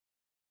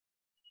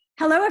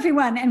Hello,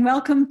 everyone, and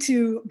welcome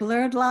to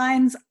Blurred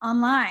Lines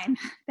Online.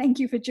 Thank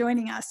you for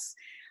joining us.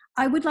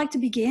 I would like to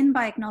begin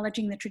by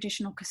acknowledging the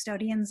traditional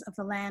custodians of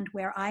the land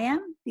where I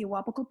am, the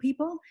Awabakal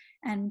people,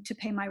 and to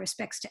pay my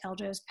respects to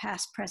elders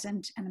past,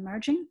 present, and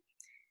emerging.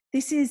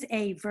 This is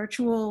a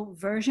virtual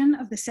version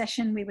of the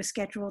session we were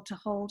scheduled to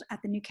hold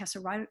at the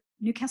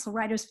Newcastle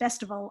Writers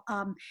Festival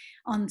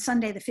on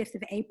Sunday, the 5th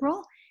of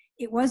April.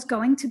 It was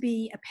going to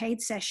be a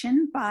paid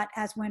session, but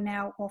as we're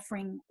now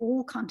offering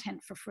all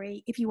content for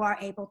free, if you are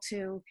able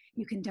to,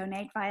 you can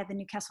donate via the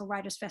Newcastle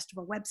Writers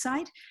Festival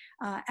website,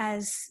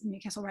 as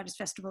Newcastle Writers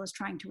Festival is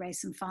trying to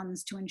raise some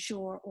funds to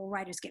ensure all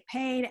writers get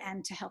paid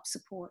and to help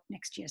support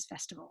next year's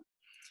festival.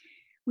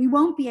 We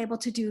won't be able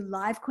to do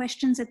live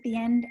questions at the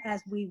end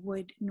as we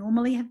would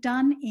normally have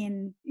done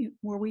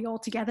were we all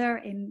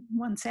together in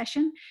one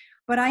session,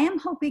 but I am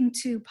hoping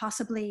to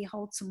possibly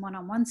hold some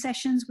one-on-one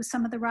sessions with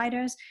some of the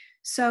writers.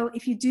 So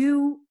if you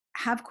do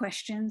have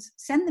questions,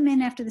 send them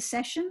in after the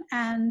session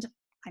and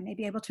I may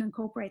be able to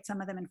incorporate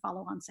some of them in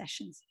follow-on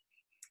sessions.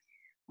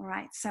 All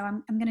right, so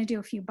I'm going to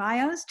do a few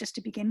bios just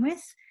to begin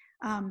with.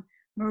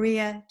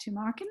 Maria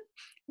Tumarkin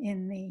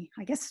in the,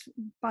 I guess,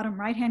 bottom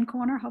right-hand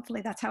corner,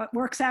 hopefully that's how it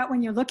works out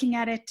when you're looking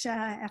at it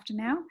after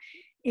now,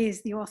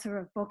 is the author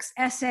of books,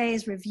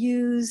 essays,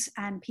 reviews,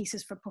 and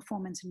pieces for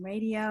performance and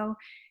radio.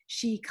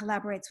 She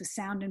collaborates with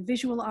sound and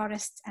visual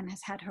artists and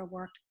has had her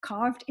work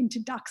carved into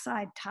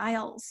dockside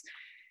tiles.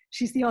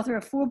 She's the author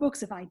of 4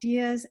 books of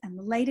ideas, and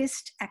the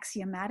latest,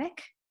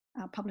 Axiomatic,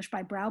 published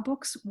by Brow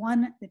Books,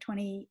 won the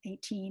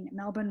 2018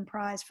 Melbourne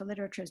Prize for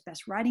Literature's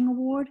Best Writing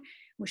Award,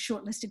 was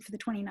shortlisted for the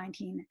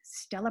 2019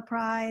 Stella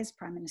Prize,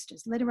 Prime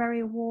Minister's Literary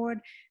Award,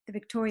 the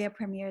Victoria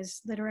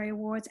Premier's Literary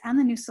Awards, and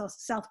the New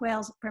South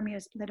Wales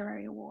Premier's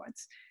Literary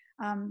Awards.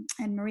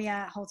 And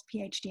Maria holds a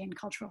PhD in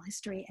Cultural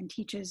History and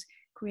teaches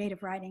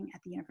creative writing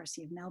at the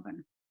University of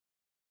Melbourne.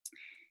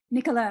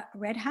 Nicola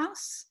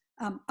Redhouse,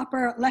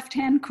 upper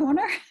left-hand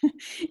corner,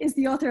 is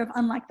the author of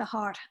Unlike the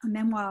Heart, a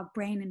memoir of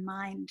brain and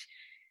mind.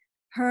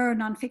 Her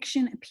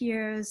nonfiction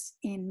appears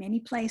in many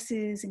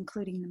places,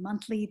 including the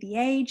monthly The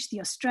Age, The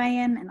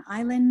Australian, and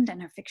Island,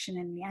 and her fiction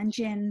in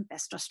Lianjin,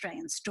 Best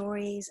Australian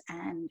Stories,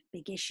 and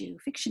Big Issue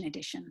Fiction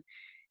Edition.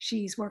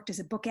 She's worked as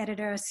a book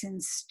editor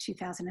since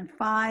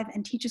 2005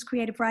 and teaches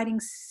creative writing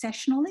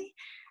sessionally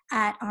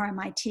at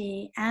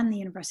RMIT and the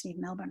University of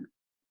Melbourne.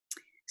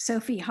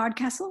 Sophie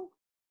Hardcastle,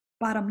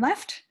 bottom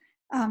left,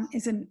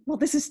 well,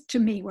 this is to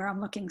me where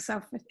I'm looking.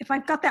 So if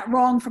I've got that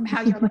wrong from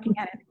how you're looking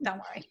at it, don't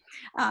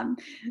worry.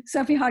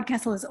 Sophie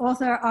Hardcastle is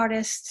author,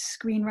 artist,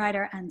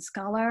 screenwriter, and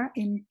scholar.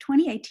 In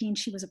 2018,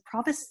 she was a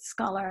Provost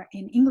Scholar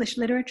in English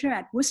Literature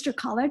at Worcester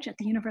College at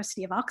the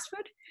University of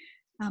Oxford.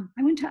 I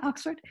went to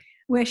Oxford,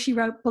 where she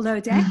wrote Below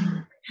Deck.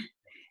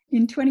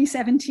 In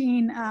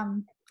 2017, I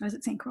was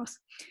at St. Cross.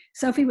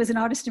 Sophie was an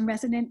artist in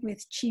resident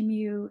with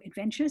Chimu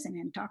Adventures in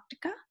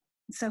Antarctica.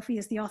 Sophie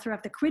is the author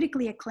of the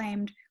critically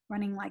acclaimed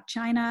Running Like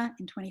China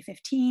in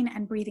 2015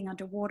 and Breathing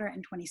Underwater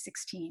in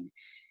 2016.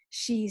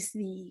 She's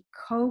the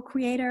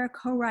co-creator,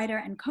 co-writer,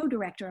 and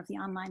co-director of the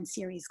online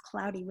series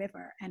Cloudy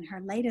River, and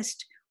her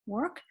latest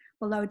work,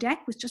 Below Deck,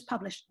 was just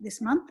published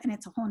this month, and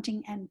it's a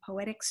haunting and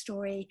poetic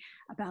story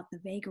about the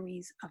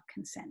vagaries of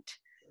consent.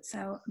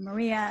 So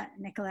Maria,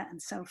 Nicola,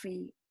 and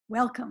Sophie,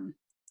 welcome.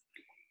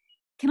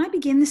 Can I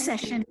begin the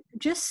session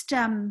just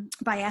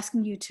by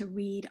asking you to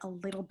read a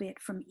little bit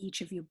from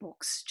each of your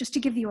books, just to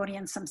give the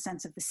audience some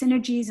sense of the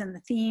synergies and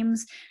the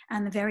themes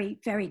and the very,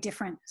 very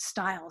different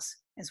styles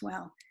as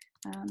well.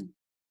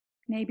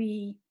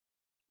 Maybe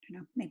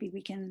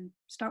we can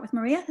start with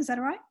Maria. Is that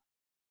all right?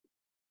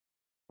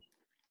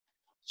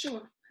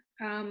 Sure.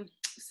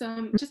 So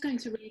I'm just going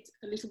to read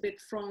a little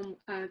bit from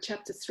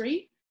chapter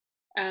 3.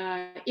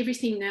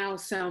 Everything now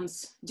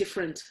sounds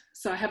different,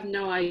 so I have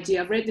no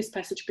idea. I've read this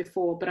passage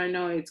before, but I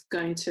know it's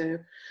going to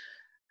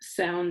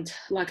sound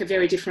like a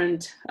very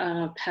different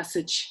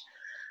passage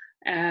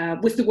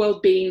with the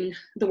world being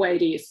the way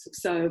it is.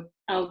 So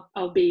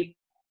I'll be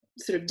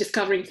sort of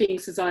discovering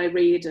things as I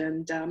read,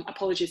 and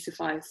apologies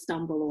if I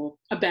stumble or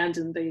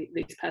abandon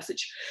this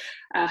passage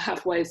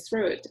halfway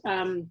through it.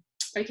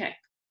 Okay.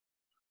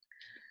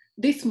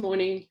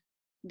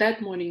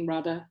 That morning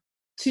rather,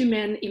 2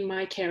 men in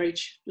my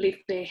carriage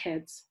lift their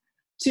heads,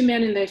 2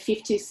 men in their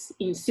 50s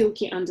in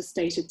silky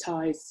understated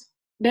ties.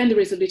 Then there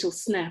is a little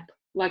snap,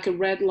 like a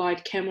red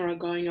light camera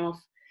going off,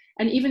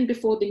 and even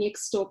before the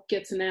next stop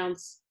gets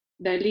announced,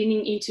 they're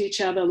leaning into each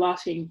other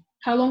laughing.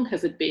 How long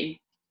has it been?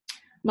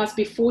 Must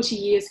be 40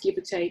 years, give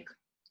or take.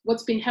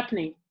 What's been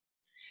happening?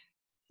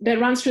 They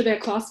run through their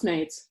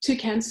classmates, 2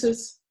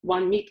 cancers,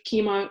 1 meat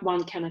chemo,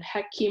 1 cannot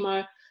hack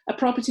chemo, a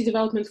property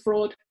development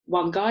fraud,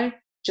 1 guy,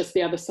 just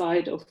the other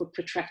side of a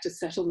protracted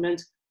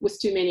settlement with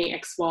too many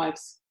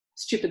ex-wives.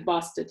 Stupid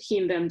bastard, he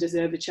and them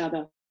deserve each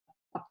other.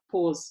 A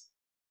pause.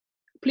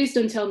 Please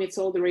don't tell me it's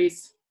all there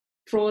is.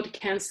 Fraud,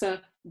 cancer,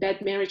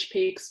 bad marriage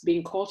peaks,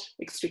 being caught,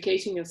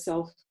 extricating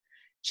yourself,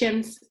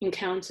 chance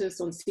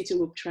encounters on city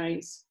loop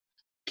trains.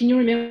 Can you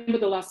remember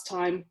the last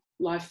time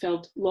life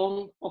felt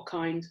long or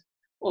kind,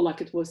 or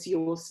like it was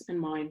yours and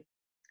mine?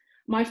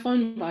 My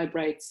phone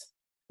vibrates.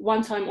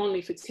 one time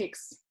only for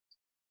ticks.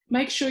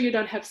 Make sure you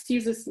don't have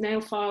scissors,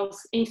 nail files,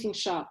 anything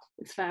sharp.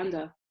 It's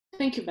Vanda.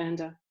 Thank you,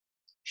 Vanda.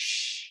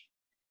 Shh.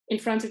 In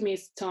front of me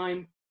is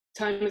time.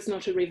 Time is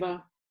not a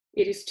river.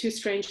 It is two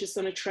strangers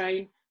on a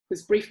train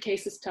whose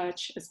briefcases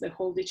touch as they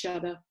hold each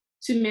other.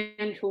 Two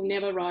men who'll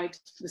never ride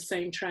the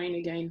same train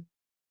again.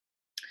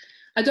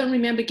 I don't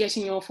remember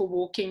getting off or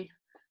walking.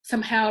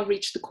 Somehow I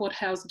reached the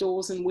courthouse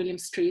doors on William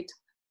Street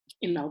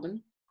in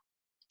Melbourne,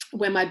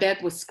 where my bed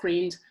was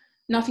screened,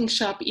 nothing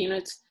sharp in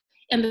it,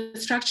 and the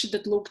structure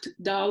that looked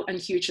dull and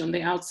huge on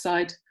the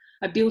outside,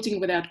 a building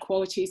without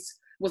qualities,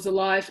 was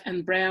alive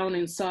and brown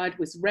inside,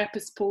 with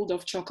wrappers pulled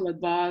off chocolate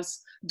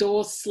bars,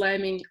 doors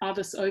slamming,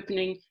 others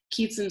opening,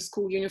 kids in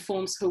school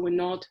uniforms who were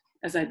not,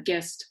 as I'd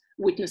guessed,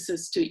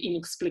 witnesses to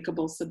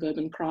inexplicable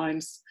suburban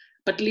crimes,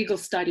 but legal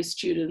studies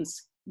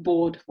students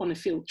bored on a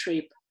field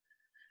trip.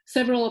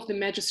 Several of the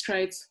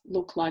magistrates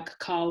looked like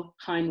Karl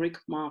Heinrich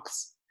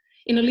Marx.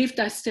 In a lift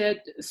I stood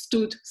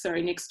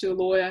next to a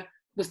lawyer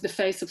with the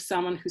face of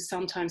someone who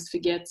sometimes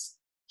forgets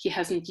he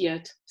hasn't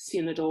yet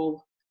seen it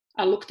all.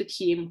 I looked at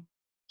him.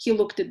 He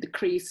looked at the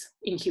crease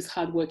in his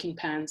hard-working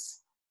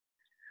pants.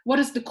 What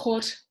is the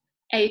Court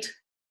 8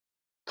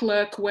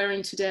 clerk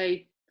wearing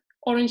today?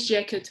 Orange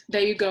jacket,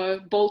 there you go,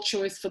 bold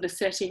choice for the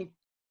setting.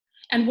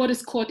 And what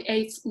is Court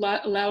 8's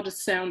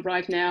loudest sound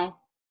right now?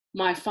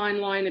 My fine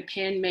liner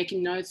pen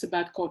making notes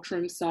about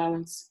courtroom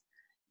silence.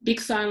 Big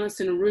silence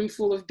in a room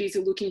full of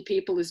busy-looking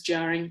people is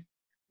jarring.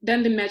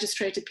 Then the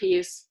magistrate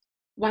appears.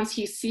 Once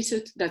he's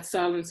seated, that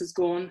silence is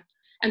gone.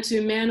 And to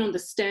a man on the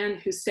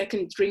stand whose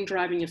second drink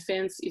driving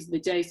offence is the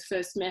day's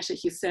first matter,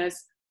 he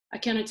says, I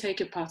cannot take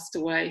you passed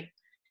away.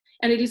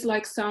 And it is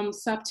like some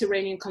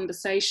subterranean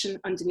conversation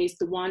underneath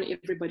the one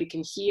everybody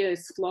can hear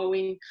is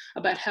flowing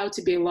about how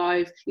to be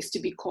alive is to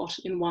be caught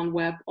in one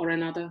web or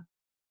another.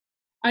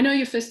 I know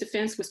your first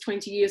offence was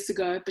 20 years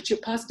ago, but your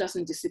past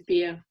doesn't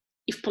disappear.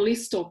 If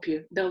police stop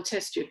you, they'll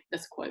test you.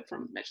 That's a quote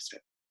from the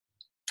magistrate.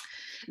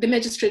 The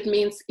magistrate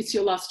means it's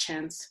your last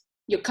chance.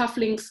 Your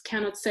cufflinks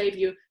cannot save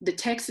you. The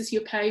taxes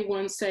you pay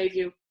won't save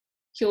you.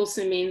 He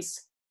also means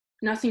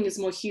nothing is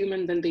more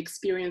human than the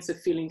experience of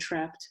feeling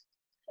trapped.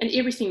 And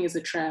everything is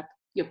a trap.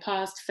 Your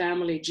past,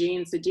 family,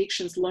 genes,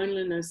 addictions,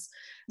 loneliness,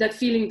 that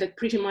feeling that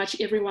pretty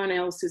much everyone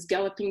else is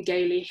galloping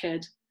gaily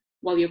ahead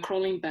while you're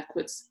crawling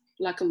backwards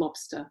like a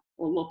lobster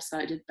or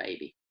lopsided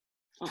baby.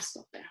 I'll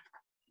stop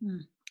there.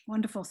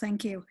 Wonderful,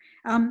 thank you.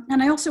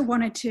 And I also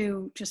wanted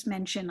to just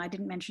mention, I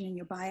didn't mention in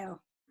your bio,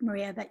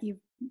 Maria, that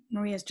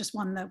Maria's just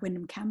won the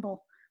Wyndham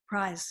Campbell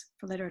Prize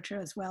for Literature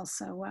as well.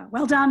 So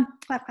well done,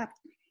 clap, clap.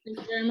 Thank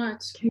you very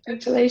much.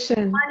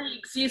 Congratulations. Money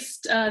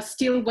exists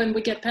still when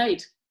we get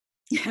paid.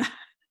 Yeah,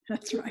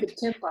 that's right.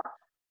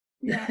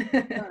 Yeah,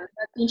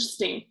 that's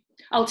interesting.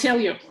 I'll tell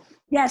you.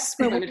 Yes,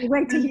 we'll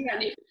wait to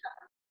hear.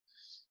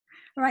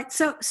 All right,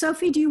 so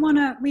Sophie, do you want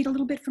to read a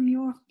little bit from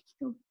your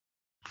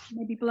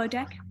maybe Below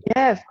Deck?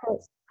 Yeah, of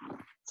course.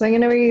 So I'm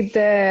going to read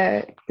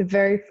the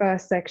very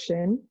first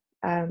section,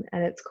 and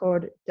it's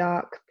called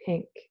Dark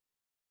Pink.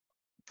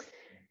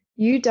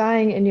 You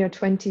dying in your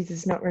 20s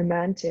is not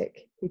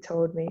romantic, he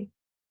told me,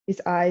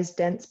 his eyes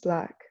dense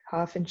black,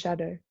 half in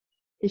shadow.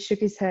 He shook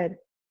his head.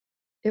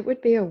 It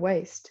would be a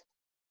waste.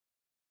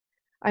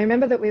 I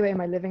remember that we were in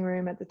my living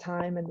room at the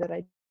time and that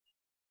I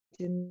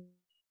didn't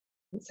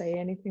say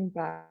anything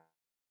back.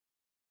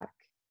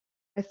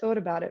 I thought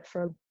about it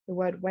for the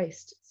word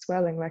waste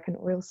swelling like an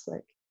oil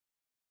slick.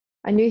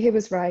 I knew he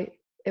was right.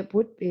 It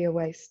would be a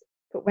waste.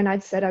 But when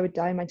I'd said I would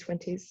die in my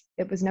 20s,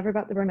 it was never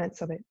about the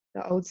romance of it,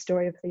 the old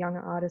story of the young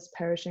artist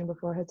perishing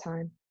before her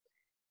time.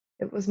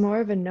 It was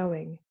more of a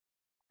knowing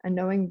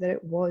that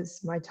it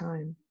was my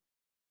time.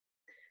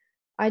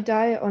 I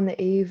die on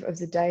the eve of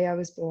the day I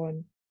was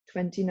born,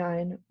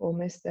 29,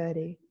 almost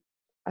 30.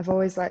 I've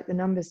always liked the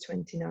numbers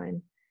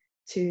 29,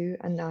 2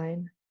 and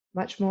 9,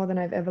 much more than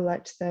I've ever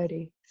liked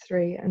 30,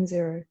 3 and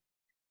 0.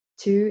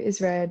 2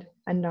 is red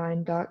and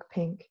 9 dark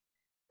pink.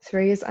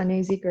 3 is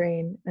uneasy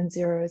green and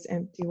 0 is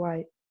empty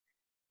white.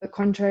 But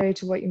contrary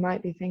to what you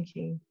might be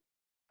thinking,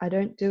 I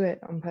don't do it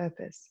on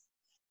purpose.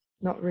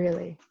 Not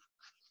really.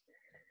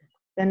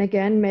 Then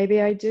again,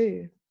 maybe I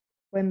do.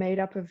 We're made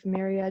up of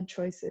myriad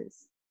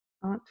choices,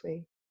 aren't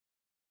we?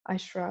 I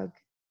shrug,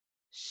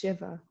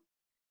 shiver.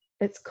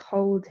 It's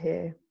cold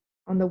here,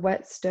 on the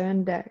wet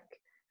stern deck,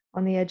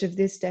 on the edge of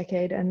this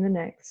decade and the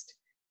next.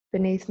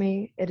 Beneath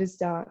me, it is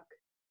dark.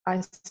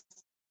 Icebergs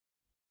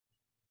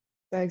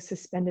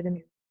suspended in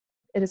me.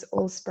 It is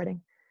all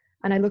spreading.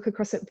 And I look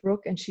across at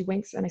Brooke and she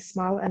winks and I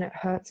smile and it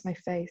hurts my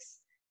face.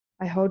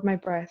 I hold my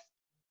breath.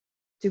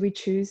 Do we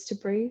choose to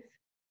breathe?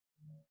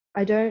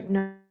 I don't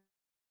know.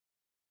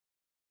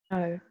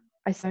 No,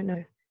 I don't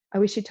know. I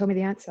wish she'd told me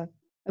the answer.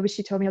 I wish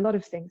she told me a lot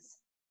of things.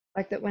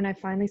 Like that when I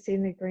finally see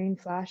the green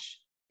flash,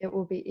 it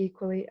will be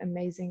equally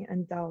amazing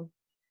and dull.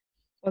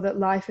 Or that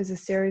life is a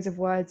series of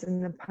words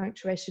and the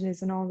punctuation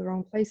is in all the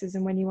wrong places.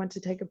 And when you want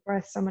to take a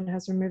breath, someone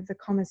has removed the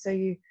comma, so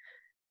you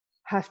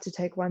have to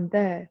take one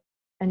there.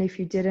 And if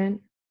you didn't,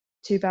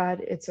 too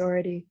bad, it's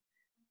already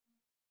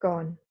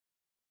gone.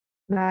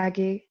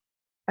 Maggie,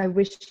 I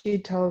wish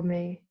you'd told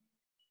me.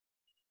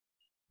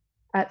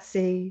 At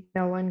sea,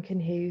 no one can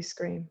hear you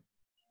scream.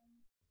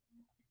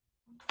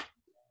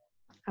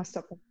 I'll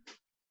stop there.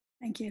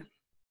 Thank you.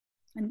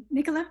 And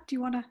Nicola, do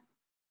you want to?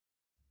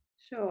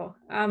 Sure.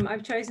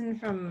 I've chosen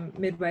from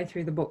midway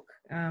through the book,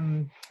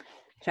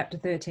 chapter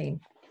 13.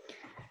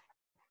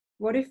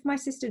 What if my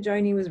sister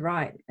Joni was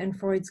right and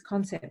Freud's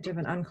concept of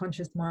an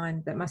unconscious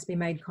mind that must be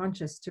made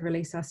conscious to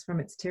release us from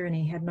its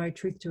tyranny had no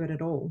truth to it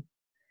at all?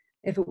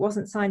 If it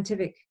wasn't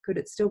scientific, could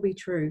it still be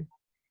true?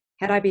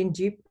 Had I been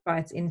duped by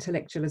its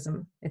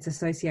intellectualism, its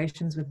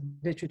associations with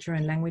literature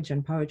and language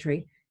and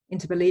poetry,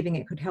 into believing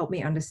it could help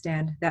me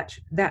understand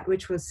that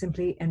which was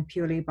simply and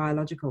purely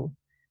biological,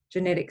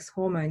 genetics,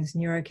 hormones,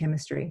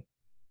 neurochemistry?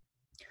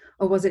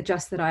 Or was it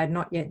just that I had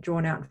not yet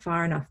drawn out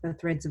far enough the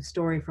threads of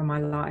story from my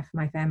life,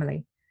 my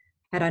family?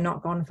 Had I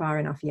not gone far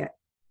enough yet?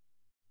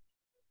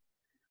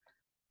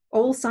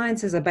 All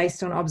sciences are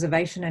based on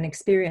observation and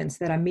experience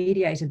that are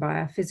mediated by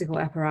a physical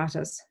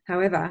apparatus.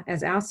 However,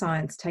 as our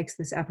science takes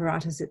this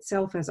apparatus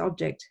itself as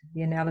object,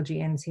 the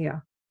analogy ends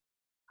here.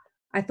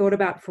 I thought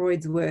about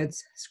Freud's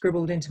words,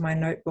 scribbled into my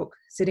notebook,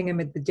 sitting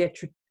amid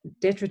the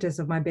detritus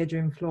of my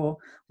bedroom floor,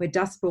 where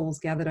dust balls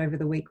gathered over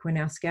the week were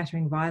now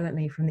scattering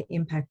violently from the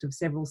impact of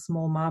several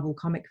small marble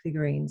comic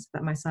figurines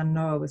that my son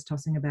Noah was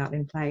tossing about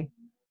in play.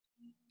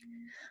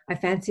 I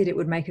fancied it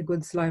would make a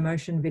good slow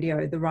motion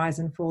video, the rise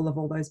and fall of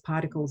all those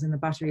particles in the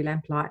buttery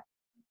lamplight.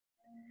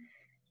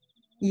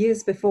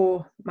 Years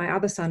before my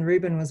other son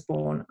Reuben was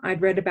born,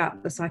 I'd read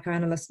about the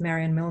psychoanalyst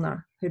Marion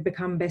Milner, who'd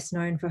become best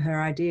known for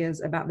her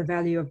ideas about the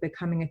value of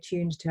becoming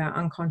attuned to our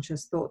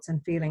unconscious thoughts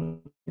and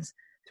feelings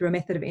through a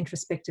method of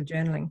introspective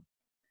journaling.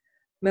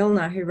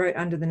 Milner, who wrote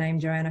under the name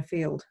Joanna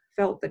Field,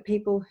 felt that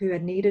people who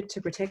had needed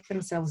to protect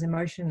themselves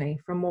emotionally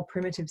from more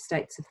primitive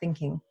states of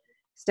thinking,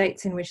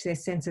 states in which their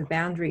sense of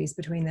boundaries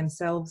between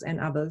themselves and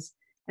others,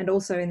 and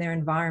also in their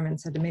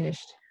environments, are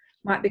diminished,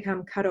 might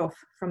become cut off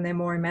from their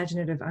more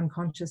imaginative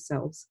unconscious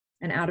selves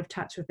and out of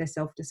touch with their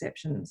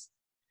self-deceptions.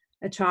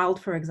 A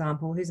child, for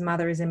example, whose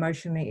mother is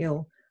emotionally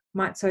ill,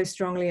 might so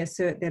strongly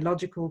assert their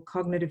logical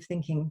cognitive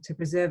thinking to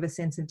preserve a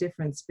sense of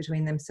difference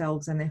between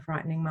themselves and their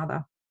frightening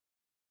mother.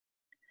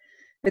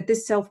 But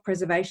this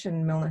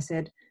self-preservation, Milner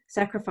said,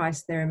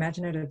 sacrificed their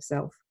imaginative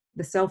self,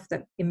 the self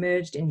that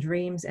emerged in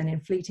dreams and in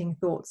fleeting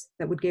thoughts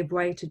that would give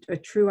way to a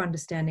true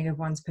understanding of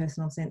one's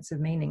personal sense of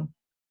meaning.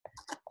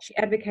 She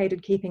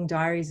advocated keeping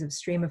diaries of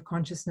stream of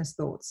consciousness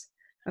thoughts,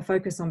 a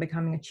focus on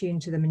becoming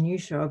attuned to the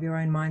minutiae of your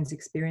own mind's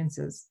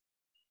experiences.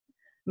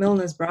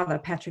 Milner's brother,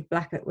 Patrick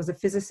Blackett, was a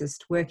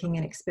physicist working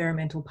in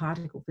experimental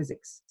particle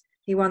physics.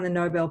 He won the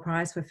Nobel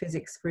Prize for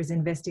Physics for his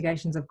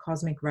investigations of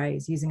cosmic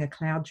rays using a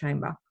cloud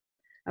chamber,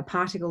 a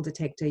particle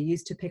detector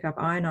used to pick up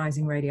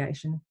ionizing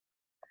radiation.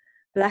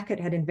 Blackett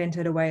had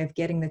invented a way of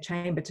getting the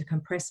chamber to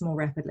compress more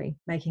rapidly,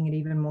 making it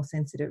even more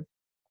sensitive.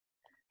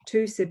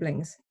 Two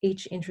siblings,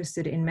 each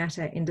interested in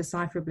matter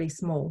indecipherably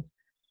small,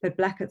 but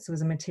Blackett's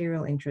was a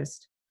material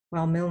interest,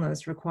 while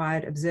Milner's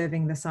required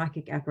observing the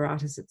psychic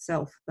apparatus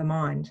itself, the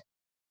mind,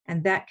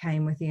 and that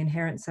came with the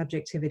inherent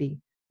subjectivity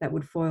that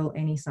would foil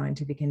any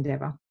scientific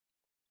endeavour.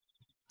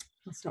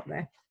 I'll stop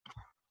there.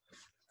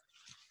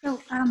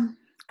 So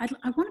I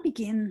want to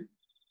begin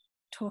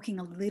talking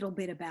a little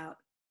bit about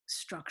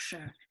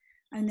structure.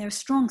 And there are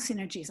strong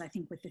synergies, I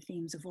think, with the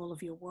themes of all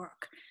of your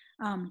work.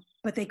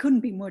 But they couldn't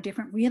be more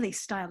different, really,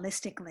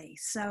 stylistically.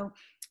 So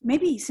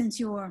maybe since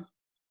you're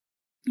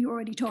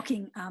already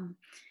talking,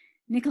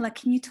 Nicola,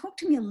 can you talk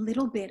to me a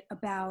little bit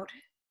about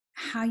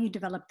how you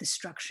developed the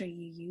structure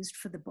you used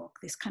for the book,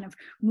 this kind of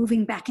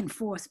moving back and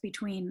forth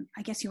between,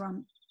 I guess, your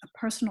own a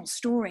personal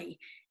story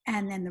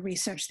and then the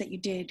research that you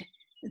did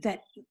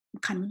that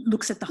kind of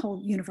looks at the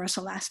whole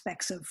universal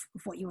aspects of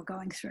what you were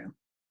going through?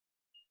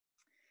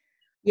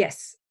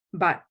 Yes.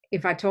 But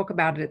if I talk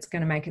about it, it's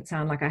going to make it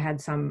sound like I had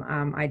some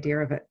idea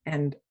of it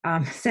and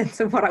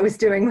sense of what I was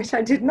doing, which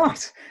I did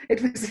not.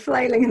 It was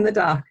flailing in the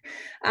dark.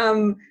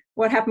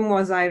 What happened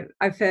was I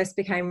first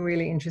became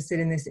really interested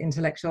in this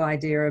intellectual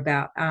idea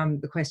about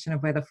the question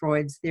of whether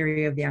Freud's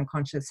theory of the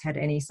unconscious had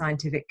any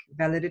scientific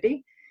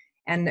validity.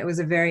 And it was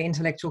a very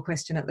intellectual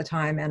question at the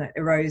time, and it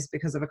arose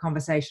because of a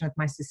conversation with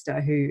my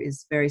sister, who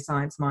is very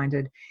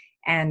science-minded,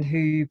 and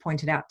who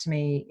pointed out to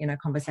me in a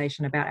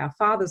conversation about our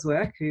father's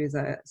work, who is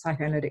a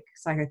psychoanalytic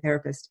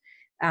psychotherapist,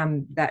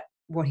 that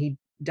what he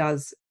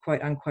does,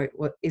 quote unquote,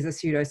 is a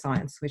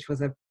pseudoscience, which was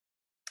a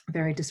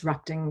very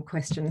disrupting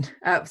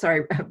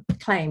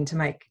claim to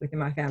make within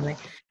my family.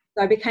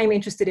 So I became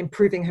interested in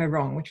proving her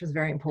wrong, which was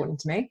very important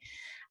to me.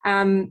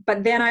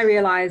 But then I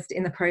realized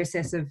in the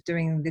process of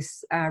doing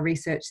this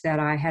research that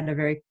I had a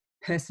very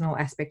personal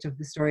aspect of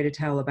the story to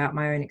tell about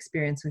my own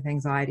experience with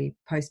anxiety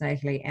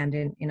postnatally and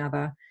in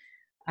other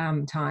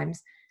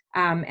times.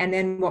 And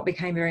then what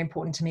became very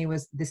important to me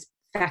was this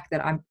fact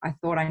that I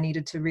thought I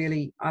needed to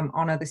really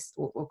honor this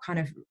or kind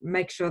of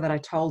make sure that I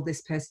told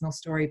this personal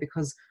story,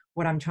 because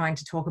what I'm trying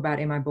to talk about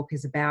in my book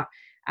is about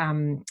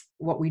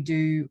what we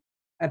do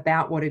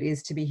about what it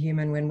is to be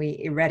human when we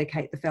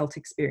eradicate the felt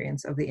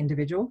experience of the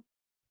individual.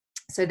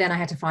 So then I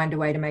had to find a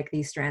way to make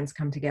these strands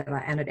come together,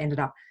 and it ended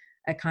up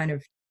a kind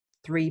of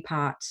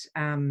 3-part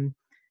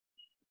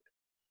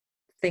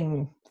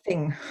thing.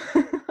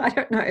 I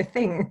don't know,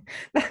 thing.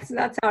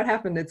 That's how it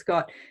happened. It's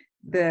got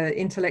the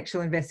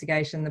intellectual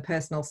investigation, the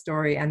personal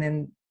story, and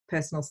then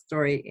personal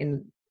story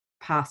in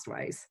past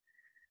ways.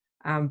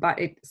 But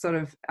it sort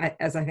of,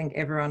 as I think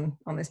everyone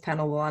on this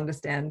panel will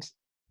understand,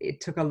 it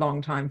took a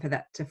long time for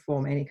that to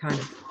form any kind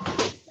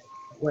of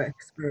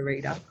works for a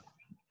reader.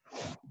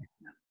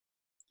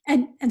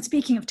 And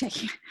speaking of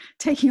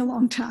taking a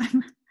long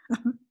time,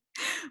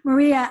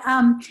 Maria,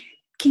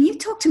 can you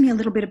talk to me a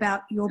little bit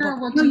about your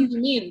book? What do you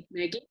mean,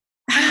 Maggie?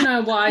 I don't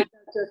know why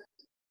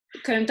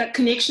that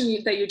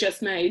connection that you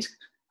just made.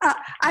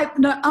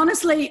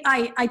 Honestly,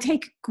 I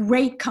take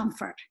great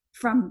comfort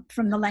from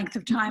the length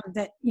of time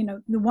that, you know,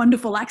 the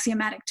wonderful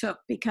Axiomatic took,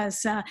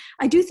 because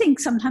I do think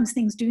sometimes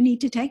things do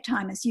need to take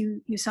time, as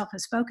you yourself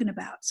have spoken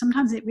about.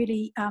 Sometimes it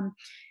really,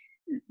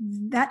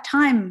 that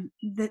time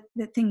that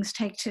things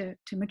take to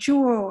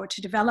mature or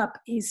to develop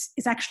is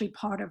actually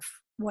part of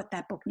what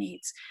that book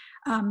needs.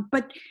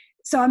 But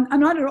so I'm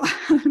not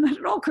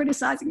at all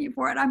criticizing you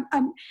for it.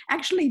 I'm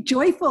actually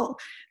joyful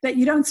that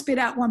you don't spit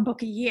out one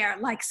book a year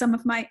like some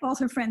of my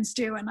author friends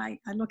do, and I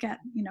look at,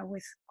 you know,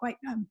 with quite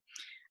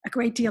a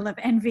great deal of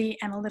envy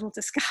and a little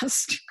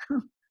disgust.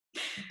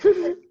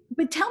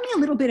 But tell me a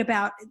little bit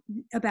about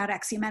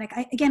Axiomatic.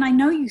 I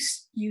know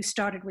you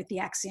started with the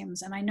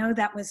axioms, and I know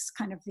that was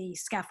kind of the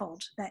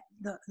scaffold that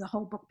the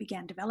whole book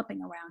began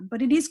developing around.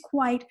 But it is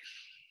quite,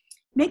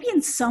 maybe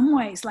in some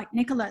ways, like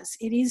Nicola's,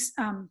 it is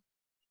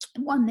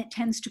one that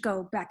tends to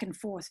go back and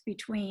forth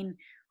between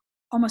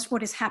almost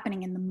what is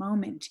happening in the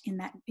moment, in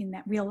that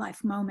real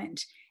life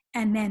moment,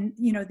 and then,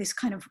 you know, this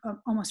kind of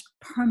almost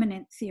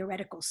permanent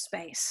theoretical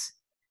space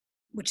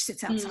which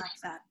sits outside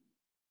of that.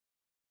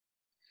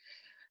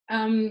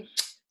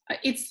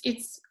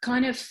 It's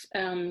kind of,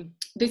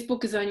 this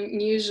book is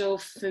unusual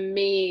for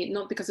me,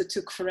 not because it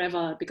took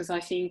forever, because I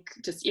think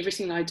just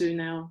everything I do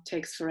now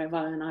takes forever,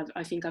 and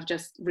I think I've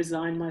just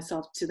resigned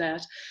myself to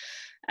that.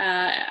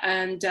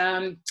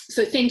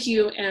 So thank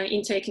you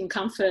in taking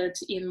comfort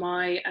in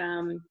my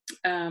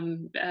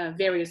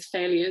various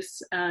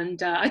failures,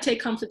 and I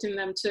take comfort in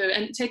them too,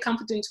 and take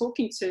comfort in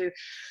talking to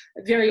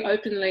very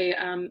openly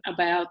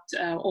about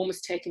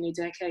almost taking a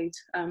decade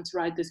to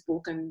write this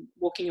book and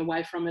walking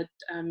away from it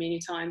many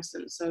times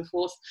and so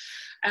forth.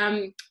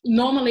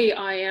 Normally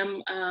I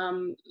am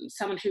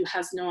someone who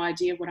has no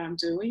idea what I'm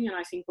doing, and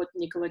I think what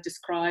Nicola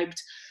described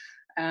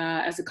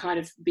as a kind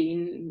of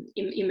being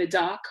in the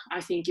dark, I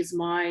think is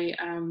my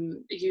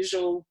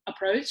usual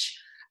approach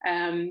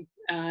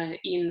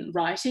in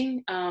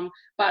writing.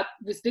 But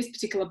with this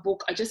particular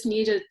book, I just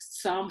needed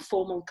some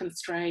formal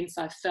constraints,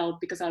 I felt,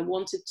 because I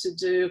wanted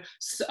to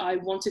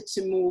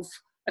move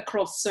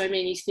across so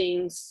many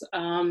things,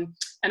 and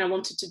I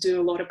wanted to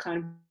do a lot of kind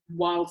of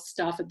wild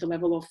stuff at the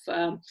level of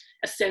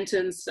a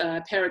sentence,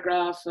 a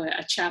paragraph,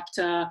 a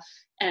chapter,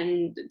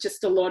 and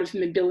just a lot of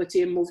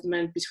mobility and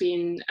movement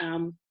between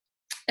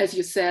as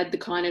you said, the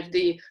kind of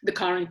the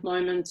current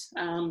moment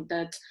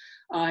that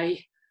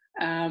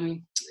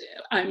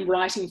I'm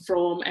writing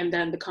from, and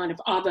then the kind of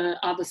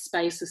other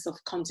spaces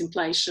of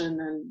contemplation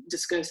and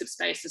discursive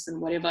spaces and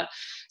whatever.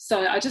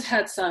 So I just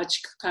had such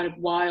kind of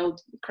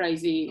wild,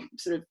 crazy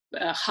sort of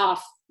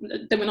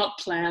they were not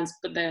plans,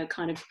 but they're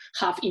kind of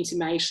half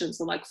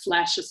intimations or like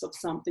flashes of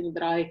something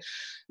that I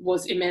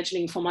was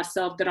imagining for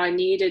myself, that I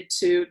needed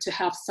to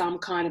have some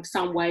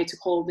way to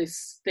hold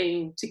this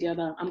thing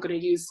together. I'm going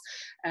to use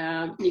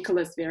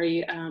Nicola's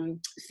very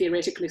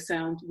theoretically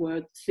sound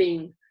word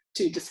 "thing"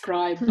 to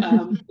describe,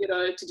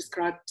 to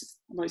describe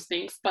most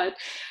things. But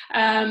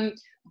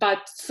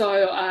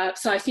so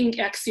I think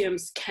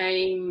axioms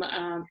came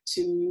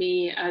to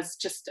me as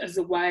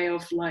a way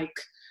of like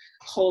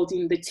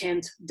holding the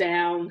tent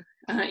down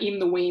in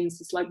the winds.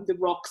 It's like the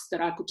rocks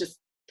that I could just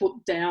put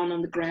down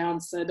on the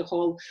ground, so the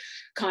whole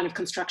kind of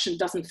construction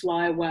doesn't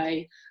fly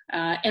away.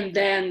 And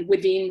then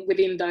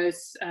within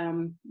those,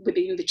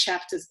 within the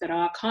chapters that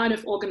are kind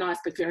of organized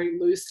but very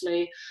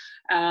loosely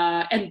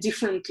and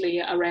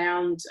differently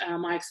around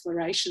my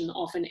exploration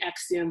of an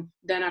axiom,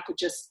 then I could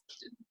just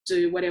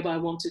do whatever I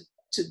wanted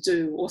to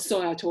do, or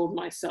so I told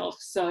myself.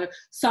 So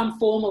some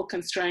formal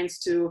constraints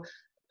to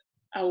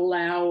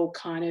allow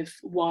kind of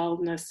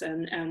wildness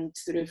and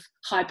sort of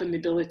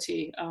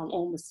hypermobility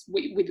almost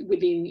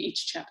within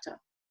each chapter.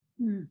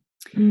 Mm.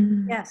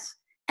 Mm. Yes.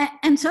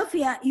 And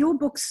Sophia, your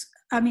books,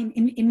 I mean,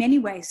 in many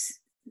ways,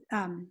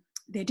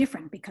 they're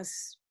different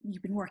because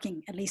you've been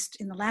working, at least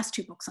in the last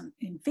two books,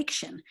 in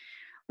fiction.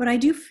 But I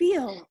do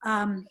feel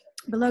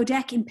Below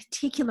Deck in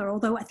particular,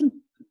 although I think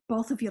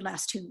both of your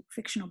last two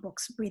fictional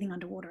books, Breathing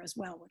Underwater as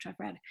well, which I've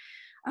read,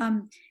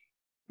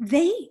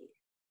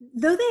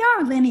 though they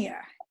are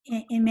linear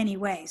in many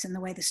ways in the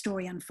way the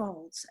story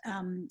unfolds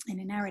in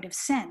a narrative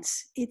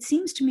sense, it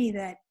seems to me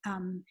that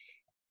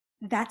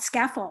that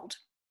scaffold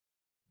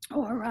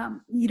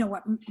you know,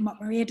 what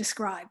Maria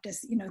described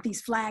as, you know,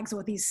 these flags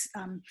or these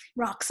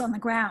rocks on the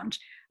ground,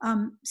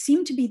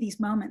 seem to be these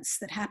moments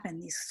that happen,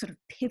 these sort of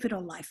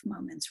pivotal life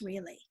moments,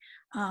 really.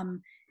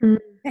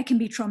 That can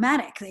be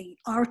traumatic. They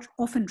are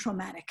often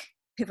traumatic,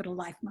 pivotal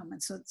life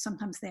moments. So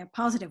sometimes they're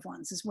positive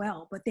ones as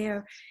well. But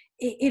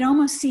it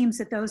almost seems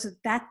that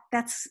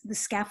that's the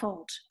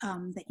scaffold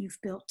that you've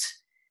built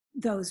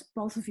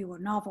both of your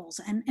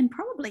novels, and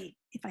probably,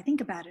 if I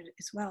think about it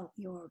as well,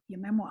 your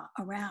memoir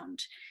around.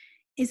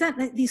 Is that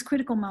these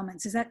critical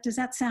moments? Does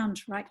that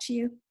sound right to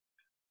you?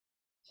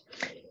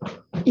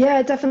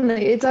 Yeah,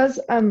 definitely. It does.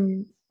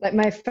 Like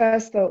my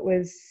first thought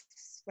was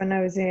when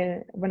I was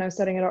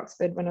studying at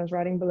Oxford, when I was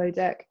writing Below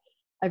Deck,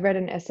 I read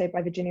an essay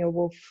by Virginia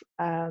Woolf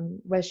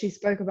where she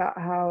spoke about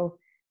how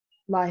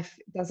life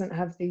doesn't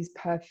have these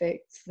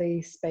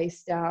perfectly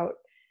spaced out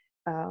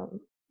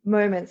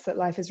moments, that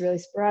life is really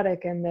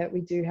sporadic, and that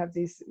we do have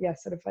these,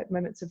 sort of like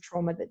moments of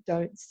trauma that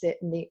don't sit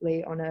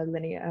neatly on a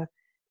linear.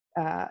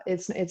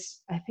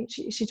 It's I think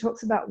she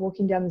talks about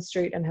walking down the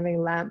street and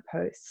having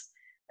lampposts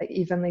like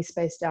evenly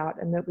spaced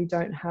out, and that we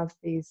don't have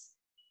these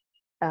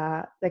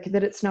like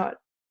that it's not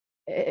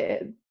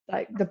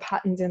like the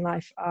patterns in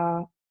life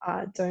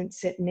don't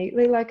sit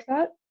neatly like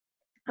that.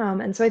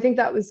 And so I think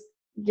that was,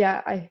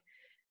 you're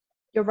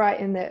right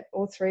in that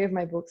all three of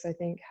my books, I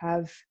think,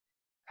 have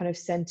kind of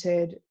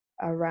centered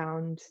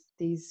around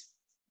these,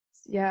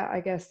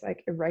 I guess,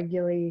 like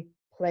irregularly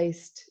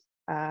placed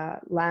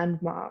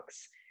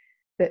landmarks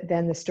that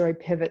then the story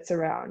pivots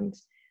around.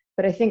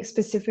 But I think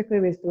specifically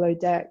with Below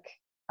Deck,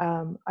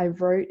 I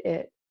wrote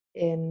it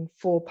in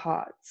 4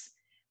 parts.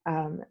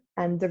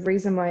 And the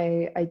reason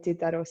why I did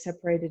that, or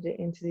separated it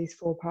into these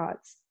 4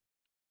 parts,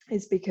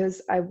 is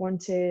because I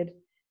wanted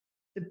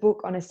the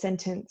book on a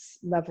sentence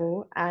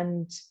level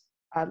and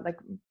like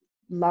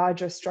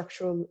larger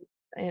structural,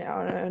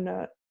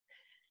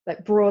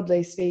 like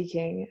broadly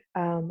speaking,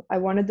 I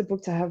wanted the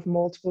book to have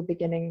multiple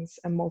beginnings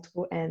and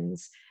multiple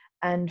ends,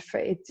 and for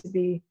it to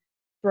be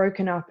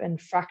broken up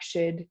and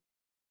fractured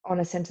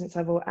on a sentence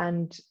level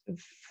and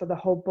for the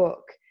whole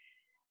book,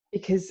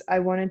 because I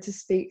wanted to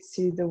speak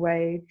to the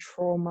way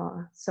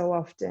trauma so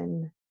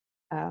often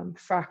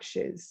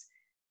fractures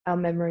our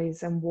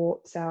memories and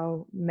warps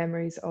our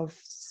memories of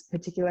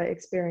particular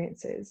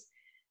experiences,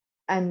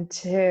 and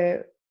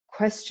to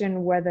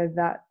question whether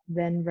that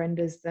then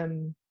renders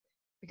them,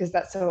 because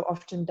that so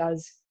often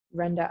does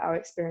render our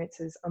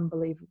experiences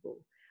unbelievable,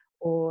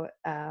 or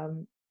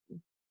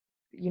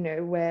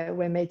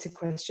we're made to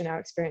question our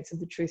experience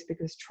of the truth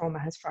because trauma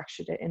has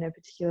fractured it in a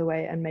particular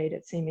way and made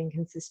it seem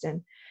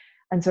inconsistent.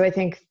 And so I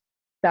think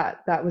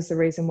that was the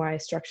reason why I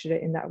structured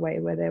it in that way,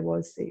 where there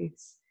was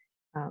these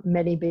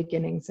many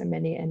beginnings and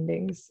many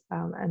endings,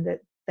 and that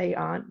they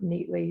aren't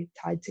neatly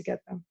tied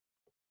together.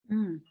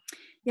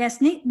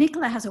 Yes,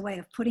 Nicola has a way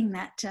of putting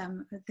that,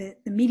 the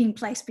meeting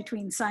place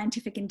between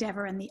scientific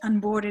endeavor and the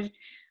unbordered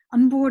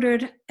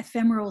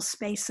ephemeral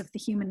space of the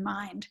human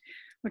mind,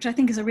 which I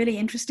think is a really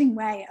interesting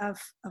way of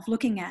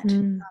looking at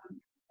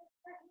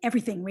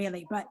everything,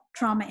 really, but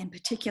trauma in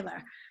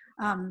particular.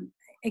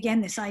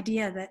 Again, this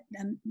idea that,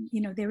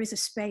 there is a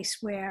space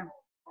where,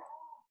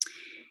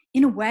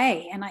 in a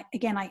way, and I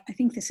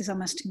think this is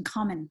almost in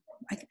common,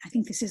 I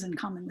think this is in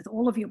common with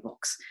all of your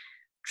books,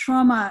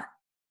 trauma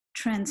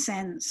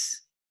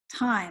transcends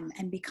time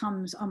and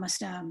becomes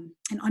almost an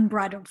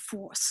unbridled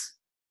force,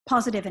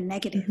 positive and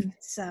negative.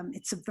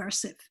 It's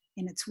subversive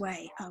in its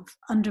way of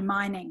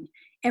undermining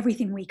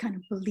everything we kind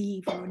of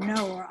believe or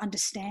know or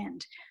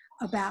understand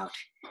about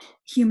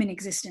human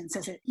existence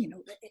as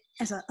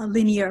a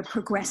linear,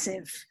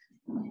 progressive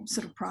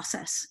sort of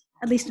process,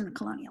 at least in a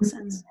colonial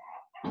sense.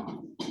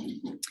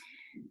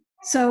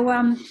 So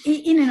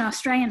in an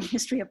Australian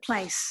history of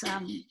place,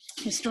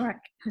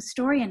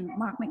 historian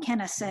Mark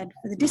McKenna said,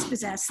 "For the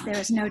dispossessed, there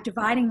is no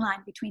dividing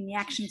line between the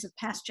actions of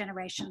past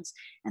generations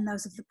and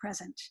those of the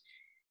present."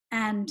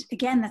 And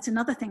again, that's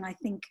another thing I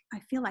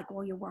feel like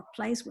all your work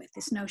plays with,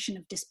 this notion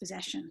of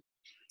dispossession.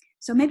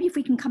 So maybe if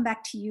we can come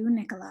back to you,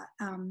 Nicola,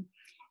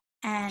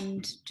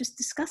 and just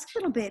discuss a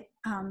little bit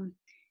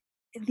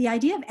the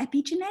idea of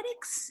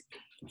epigenetics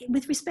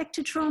with respect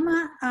to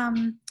trauma.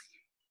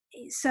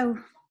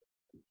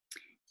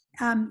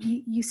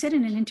 You said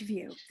in an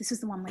interview, this is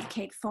the one with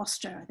Kate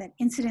Foster, that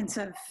incidence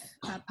of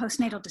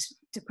postnatal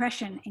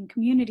depression in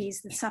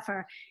communities that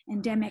suffer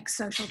endemic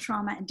social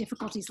trauma and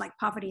difficulties like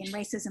poverty and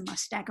racism are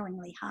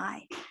staggeringly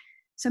high.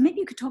 So maybe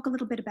you could talk a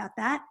little bit about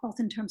that, both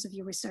in terms of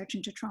your research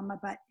into trauma,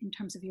 but in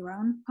terms of your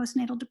own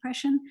postnatal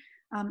depression.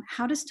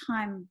 How does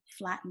time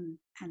flatten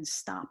and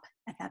stop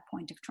at that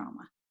point of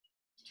trauma?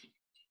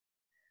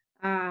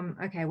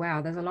 Okay,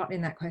 wow, there's a lot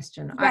in that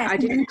question.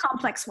 Yes, it's a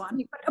complex one,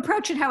 but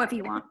approach it however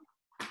you want.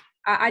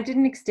 I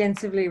didn't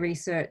extensively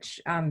research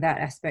that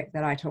aspect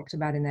that I talked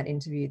about in that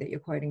interview that you're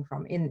quoting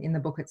from in the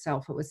book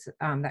itself. It was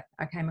that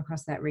I came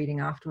across that reading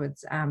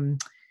afterwards.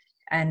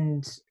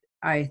 And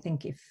I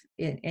think if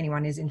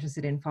anyone is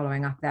interested in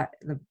following up that,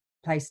 the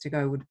place to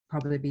go would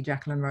probably be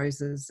Jacqueline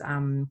Rose's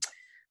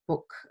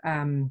book.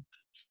 Now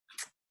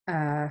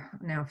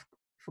I've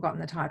forgotten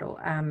the title.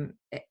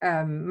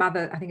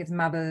 Mother, I think it's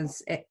Mother,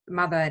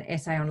 an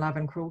essay on love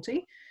and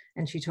cruelty,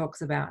 and she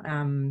talks about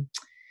the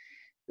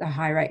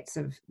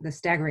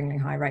staggeringly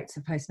high rates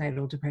of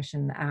postnatal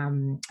depression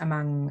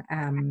among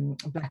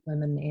Black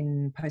women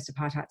in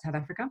post-apartheid South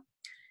Africa.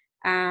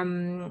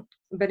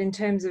 But in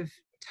terms of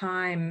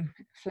time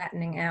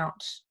flattening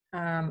out,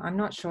 I'm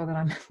not sure that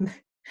I'm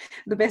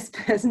the best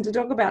person to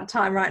talk about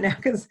time right now,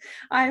 because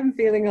I am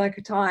feeling like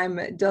I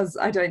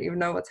don't even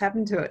know what's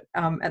happened to it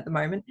at the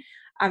moment.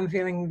 I'm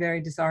feeling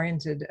very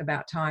disoriented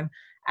about time.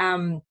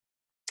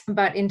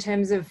 But in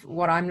terms of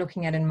what I'm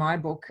looking at in my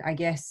book, I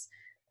guess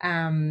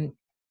in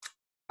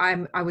terms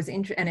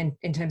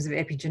of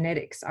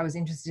epigenetics, I was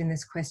interested in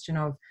this question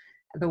of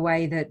the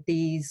way that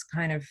these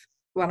kind of,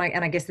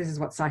 I guess this is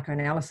what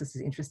psychoanalysis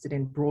is interested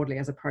in broadly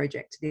as a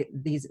project,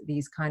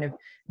 these kind of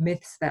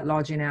myths that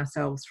lodge in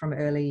ourselves from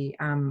early,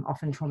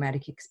 often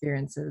traumatic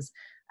experiences,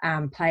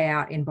 play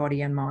out in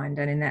body and mind,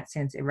 and in that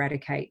sense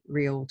eradicate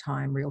real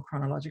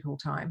chronological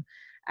time.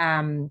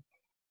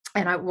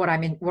 What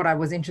I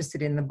was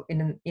interested in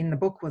the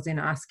book was in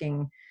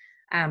asking,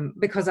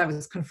 because I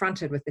was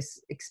confronted with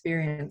this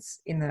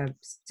experience in the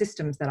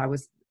systems that I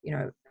was,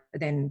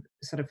 then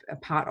sort of a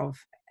part of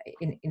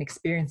in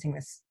experiencing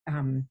this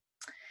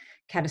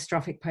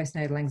catastrophic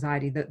postnatal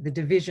anxiety, the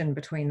division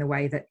between the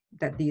way that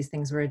these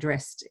things were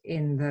addressed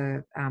in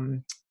the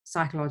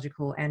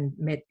psychological and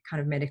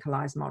kind of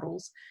medicalized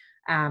models,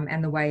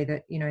 and the way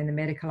that, in the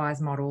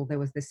medicalized model, there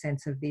was this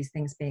sense of these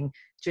things being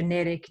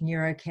genetic,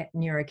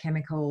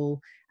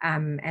 neurochemical,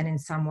 and in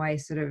some way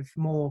sort of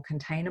more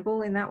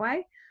containable in that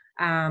way.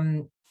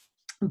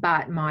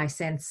 But my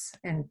sense,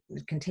 and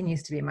it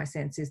continues to be my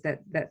sense, is that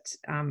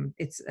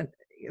it's a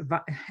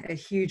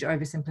huge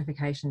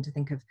oversimplification to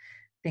think of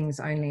things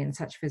only in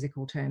such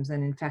physical terms,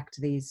 and in fact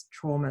these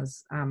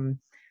traumas are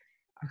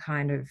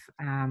kind of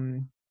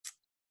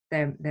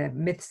they're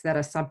myths that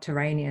are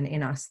subterranean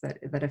in us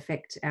that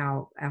affect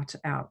our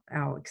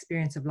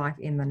experience of life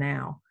in the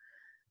now.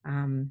 I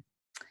don't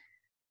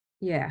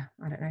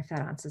know if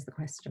that answers the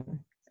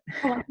question.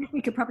 Well, I think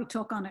we could probably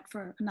talk on it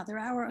for another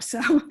hour or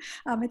so.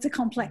 It's a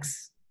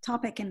complex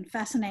topic and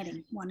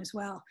fascinating one as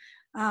well.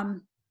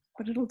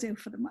 But it'll do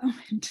for the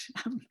moment.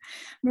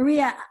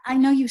 Maria, I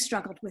know you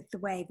struggled with the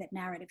way that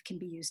narrative can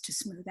be used to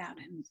smooth out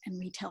and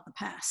retell the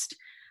past.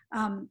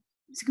 So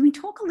can we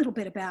talk a little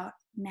bit about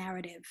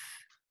narrative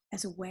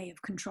as a way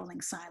of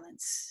controlling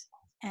silence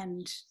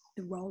and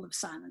the role of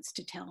silence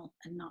to tell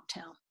and not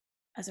tell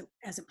as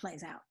it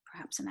plays out,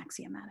 perhaps an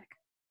axiomatic?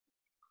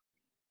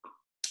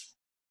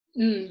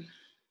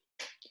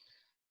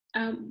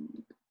 I'm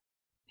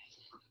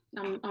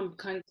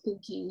kind of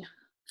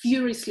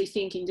furiously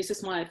thinking, this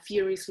is my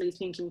furiously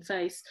thinking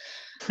face.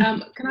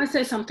 Can I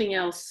say something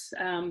else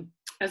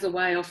as a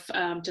way of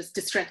just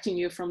distracting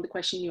you from the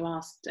question you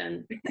asked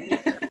and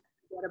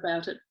what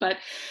about it? But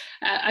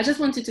I just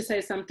wanted to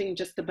say something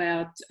just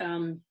about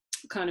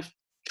kind of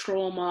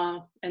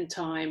trauma and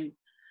time,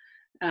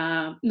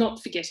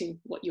 not forgetting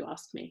what you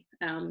asked me.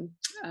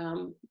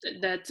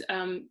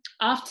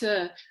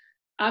 After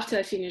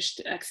I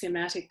finished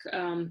Axiomatic,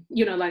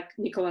 like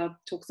Nicola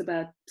talks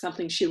about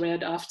something she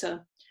read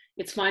after.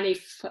 It's fine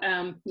if,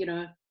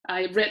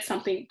 I read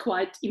something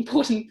quite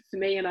important for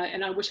me, and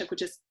I wish I could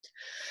just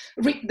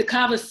rip the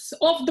covers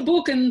off the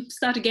book and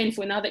start again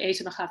for another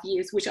 8.5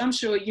 years, which I'm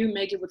sure you,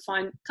 Maggie, would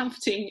find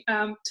comforting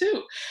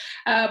too.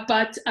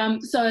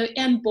 So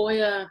Anne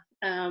Boyer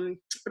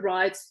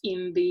writes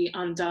in The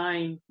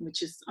Undying,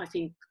 which is, I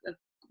think,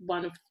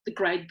 one of the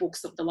great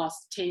books of the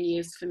last 10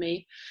 years for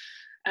me.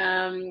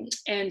 And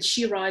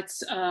she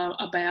writes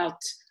about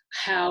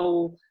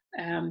how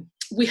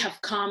we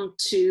have come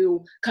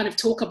to kind of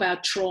talk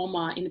about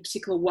trauma in a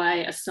particular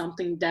way as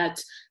something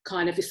that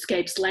kind of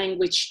escapes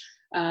language,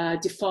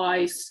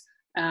 defies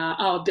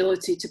our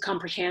ability to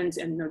comprehend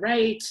and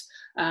narrate,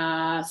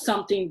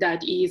 something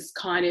that is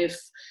kind of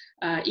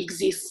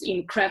exists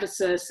in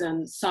crevices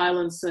and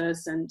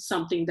silences, and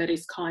something that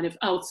is kind of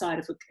outside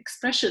of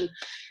expression.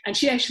 And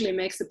she actually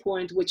makes a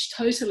point which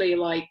totally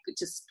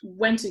just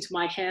went into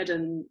my head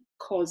and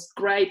caused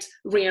great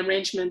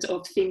rearrangement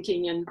of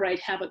thinking and great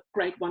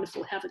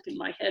wonderful havoc in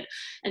my head.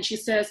 And she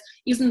says,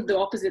 isn't the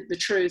opposite the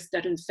truth,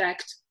 that in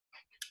fact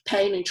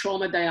pain and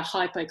trauma, they are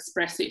hyper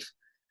expressive,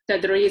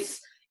 that there is,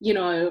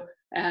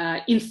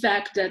 in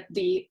fact, that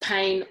the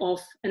pain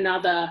of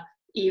another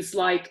is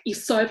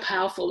so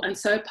powerful and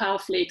so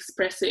powerfully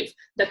expressive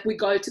that we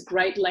go to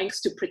great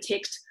lengths to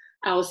protect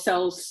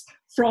ourselves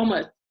from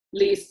it,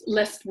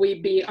 lest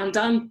we be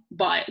undone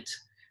by it.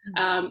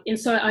 And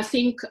so I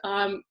think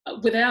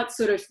without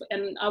sort of,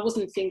 and I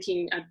wasn't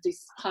thinking at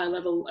this high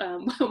level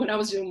when I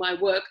was doing my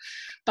work,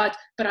 but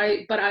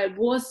I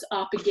was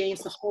up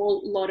against a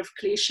whole lot of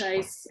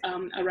cliches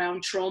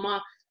around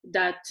trauma,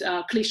 that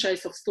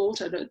cliches of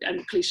thought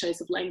and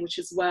cliches of language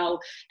as well,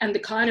 and the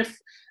kind of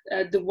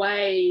the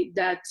way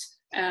that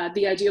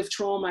the idea of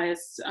trauma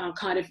as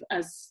kind of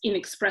as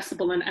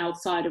inexpressible and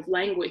outside of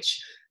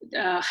language,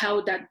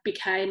 how that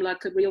became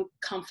like a real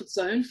comfort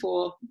zone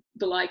for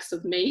the likes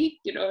of me,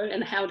 you know,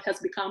 and how it has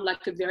become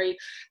like a very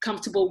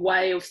comfortable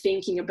way of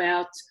thinking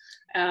about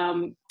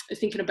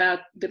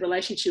the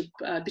relationship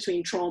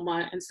between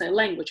trauma and, say,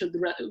 language, or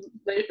the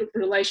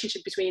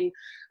relationship between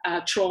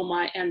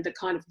trauma and the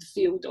kind of the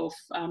field of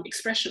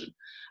expression.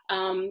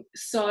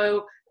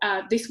 So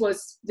this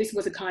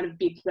was a kind of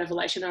big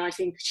revelation, and I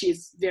think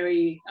she's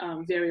very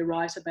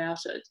right about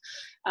it.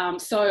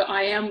 So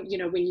I am, you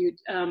know,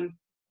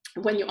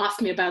 when you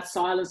asked me about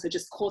silence, I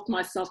just caught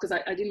myself, because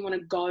I didn't want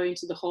to go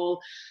into the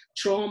whole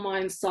trauma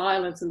and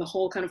silence and the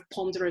whole kind of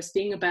ponderous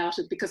thing about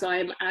it, because I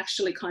am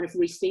actually kind of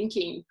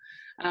rethinking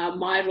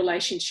my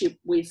relationship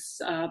with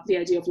the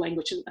idea of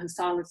language and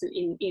silence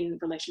in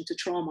relation to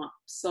trauma.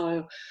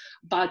 So,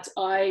 but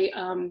I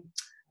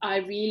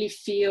really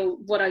feel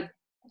what I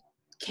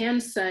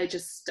can say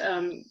just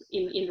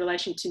in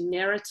relation to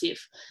narrative,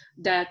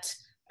 that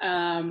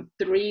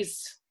there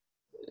is,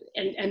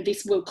 and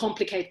this will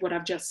complicate what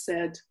I've just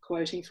said,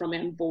 quoting from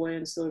Anne Boy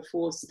and so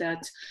forth,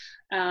 that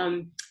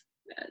I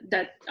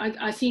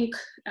think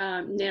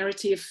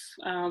narrative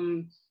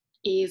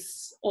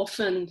is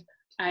often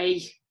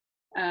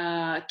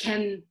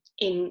can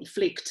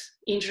inflict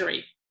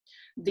injury.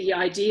 The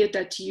idea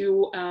that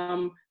you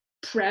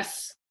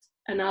press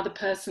another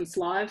person's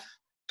life,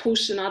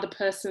 push another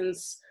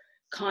person's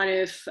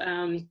kind of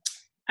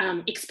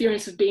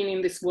experience of being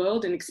in this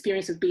world and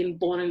experience of being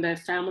born in their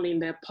family, in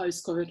their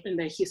postcode, in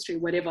their history,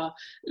 whatever.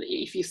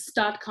 If you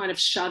start kind of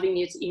shoving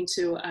it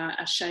into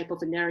a shape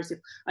of a narrative,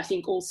 I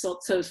think all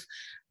sorts of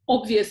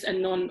obvious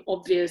and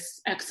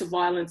non-obvious acts of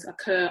violence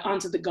occur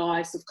under the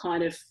guise of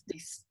kind of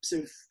this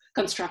sort of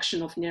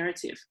construction of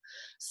narrative.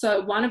 So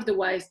one of the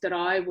ways that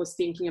I was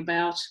thinking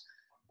about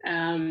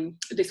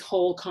this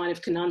whole kind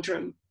of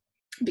conundrum,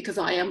 because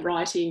I am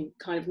writing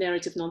kind of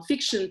narrative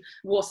nonfiction,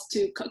 was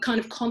to kind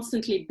of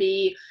constantly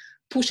be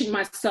pushing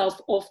myself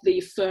off the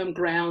firm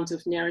ground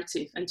of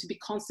narrative, and to be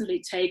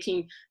constantly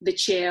taking the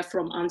chair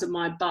from under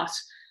my butt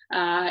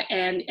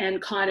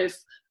and kind of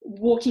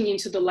walking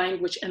into the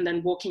language and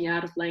then walking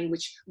out of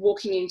language,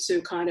 walking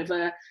into kind of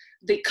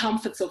the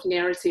comforts of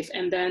narrative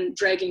and then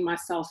dragging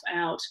myself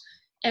out.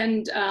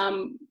 And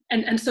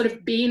sort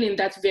of being in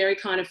that very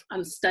kind of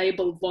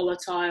unstable,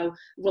 volatile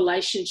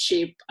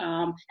relationship,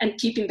 and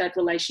keeping that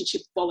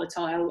relationship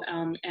volatile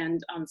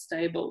and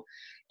unstable.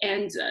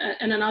 And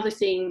another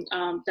thing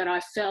that I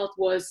felt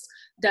was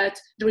that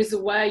there is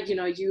a way, you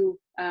know, you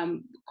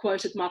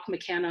quoted Mark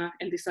McKenna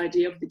and this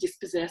idea of the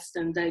dispossessed,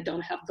 and they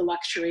don't have the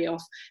luxury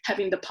of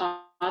having their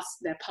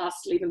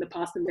past, leaving the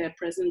past, and their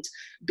present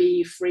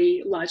be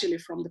free largely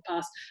from the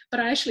past. But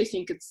I actually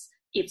think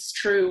it's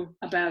true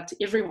about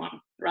everyone,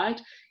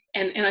 right?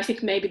 And I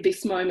think maybe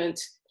this moment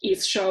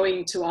is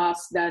showing to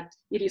us that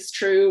it is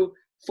true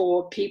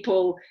for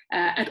people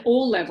at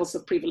all levels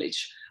of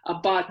privilege.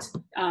 But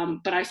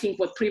I think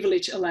what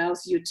privilege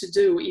allows you to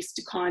do is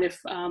to kind of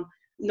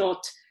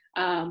not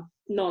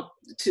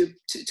to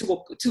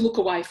look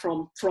away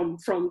from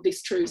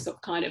this truth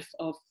of kind of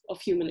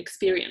human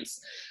experience.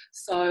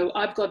 So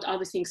I've got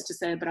other things to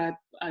say, but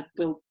I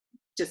will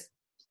just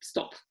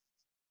stop.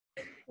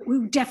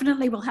 We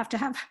definitely we'll have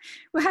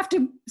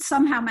to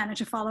somehow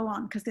manage a follow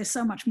on, because there's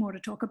so much more to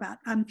talk about.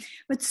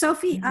 But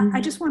Sophie,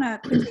 I just want to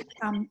quickly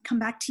come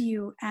back to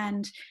you,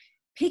 and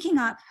picking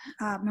up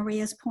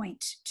Maria's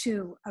point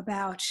too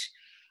about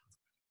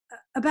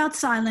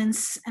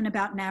silence and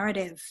about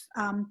narrative.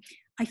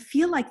 I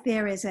feel like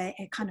there is a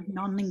kind of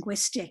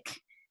non-linguistic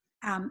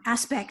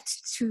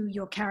aspect to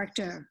your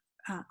character,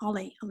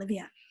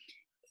 Olivia.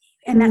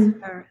 And that's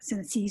her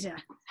synesthesia,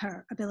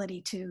 her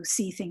ability to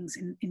see things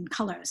in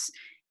colors.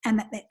 And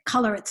that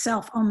color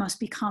itself almost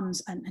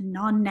becomes a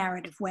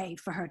non-narrative way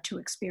for her to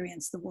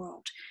experience the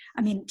world.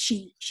 I mean,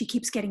 she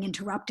keeps getting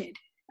interrupted.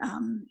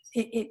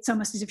 It's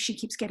almost as if she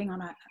keeps getting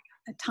on a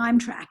time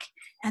track,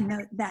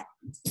 and that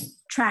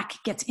track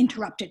gets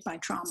interrupted by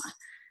trauma.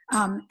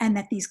 And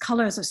that these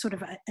colors are sort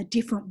of a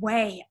different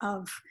way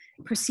of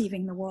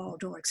perceiving the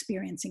world or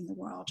experiencing the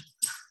world.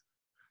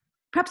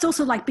 Perhaps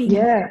also like being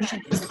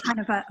is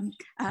kind of a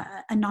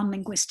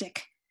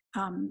non-linguistic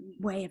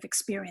way of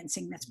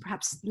experiencing that's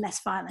perhaps less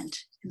violent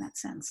in that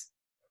sense.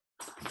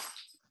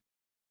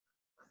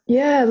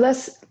 Yeah,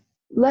 less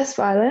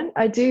violent.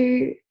 I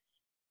do.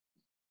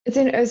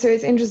 So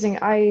it's interesting.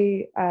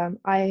 I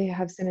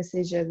have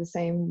synesthesia the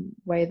same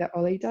way that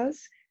Ollie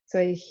does. So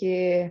I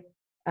hear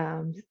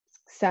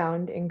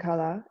sound in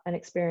color and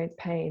experience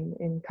pain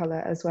in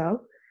color as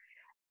well.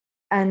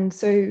 And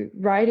so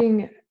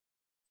writing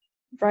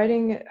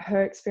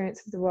her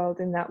experience of the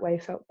world in that way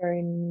felt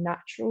very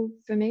natural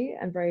for me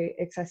and very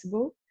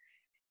accessible.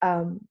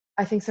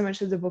 I think so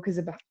much of the book is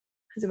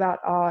about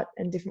art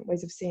and different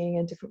ways of seeing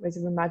and different ways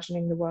of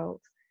imagining the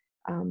world,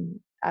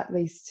 at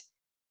least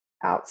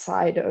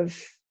outside of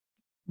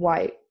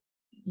white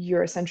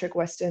Eurocentric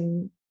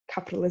Western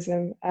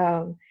capitalism.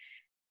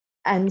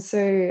 And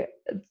so,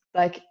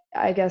 like,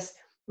 I guess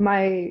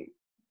my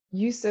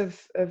use of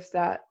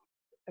that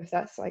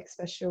that's like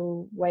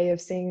special way of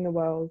seeing the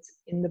world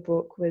in the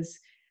book was,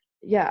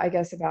 yeah, I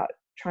guess about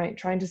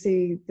trying to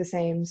see the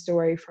same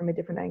story from a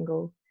different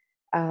angle.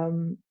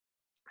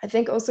 I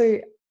think also,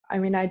 I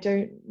mean, I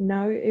don't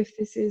know if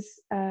this is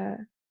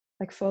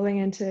like falling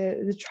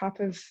into the trap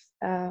of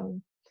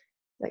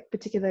like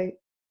particular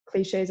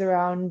cliches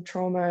around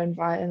trauma and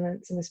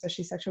violence, and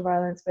especially sexual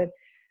violence, but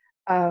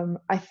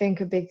I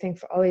think a big thing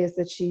for Ollie is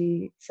that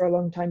she, for a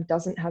long time,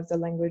 doesn't have the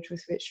language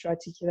with which to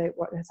articulate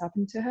what has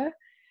happened to her.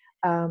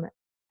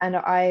 And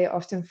I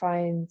often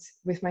find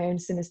with my own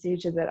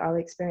synesthesia that I'll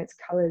experience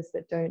colors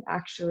that don't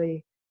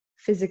actually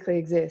physically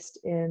exist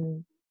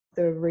in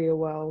the real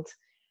world.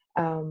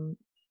 And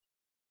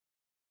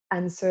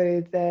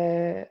so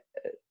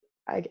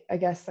I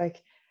guess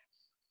like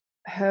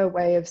her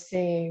way of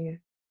seeing,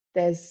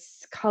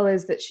 there's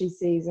colors that she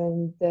sees,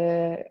 and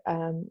the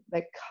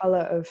like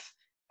color of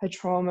her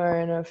trauma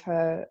and of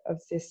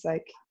this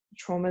like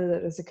trauma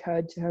that has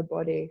occurred to her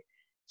body.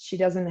 She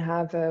doesn't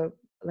have a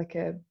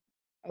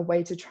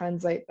way to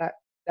translate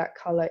that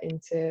color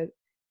into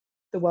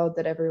the world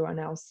that everyone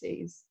else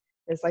sees.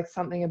 There's like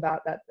something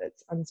about that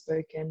that's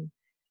unspoken,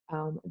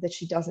 that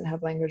she doesn't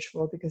have language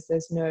for, because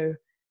there's no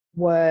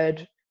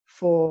word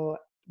for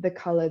the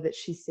color that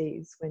she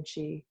sees when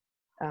she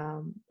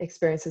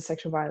experiences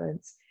sexual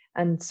violence.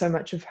 And so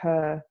much of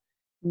her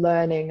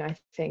learning, I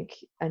think,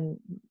 and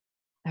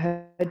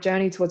her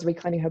journey towards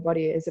reclaiming her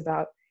body is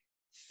about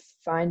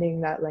finding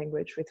that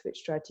language with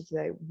which to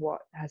articulate what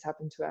has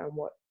happened to her and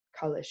what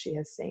color she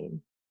has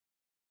seen.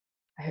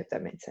 I hope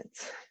that made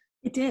sense.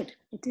 It did.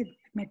 It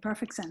made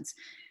perfect sense.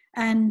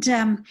 And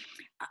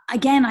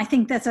again, I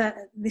think there's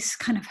this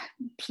kind of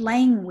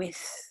playing with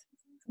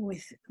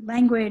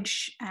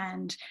language,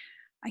 and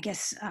I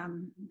guess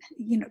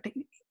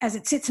as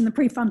it sits in the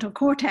prefrontal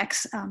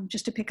cortex,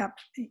 just to pick up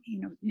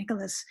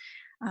Nicola's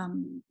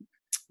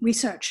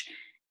research,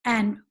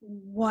 and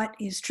what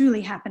is truly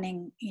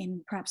happening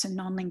in perhaps a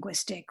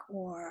non-linguistic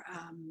or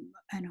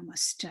an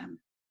almost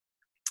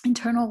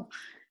internal,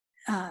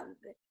 I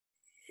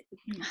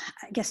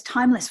guess,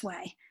 timeless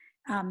way.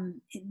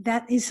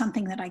 That is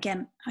something that,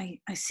 again,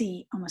 I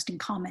see almost in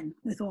common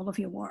with all of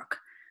your work.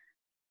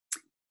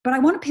 But I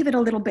want to pivot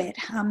a little bit.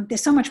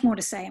 There's so much more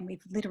to say, and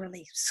we've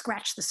literally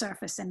scratched the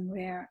surface, and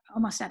we're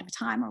almost out of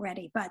time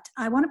already. But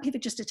I want to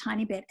pivot just a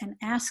tiny bit and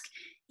ask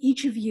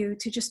each of you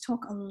to just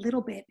talk a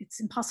little bit. It's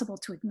impossible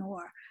to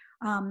ignore.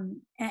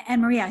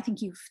 And Maria, I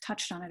think you've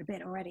touched on it a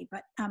bit already,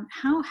 but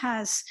how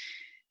has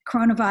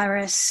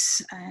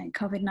coronavirus,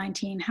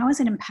 COVID-19, how has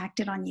it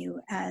impacted on you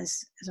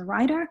as a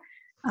writer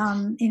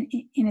in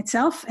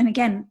itself? And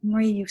again,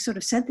 Maria, you've sort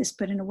of said this,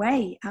 but in a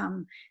way,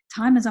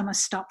 time has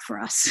almost stopped for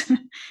us.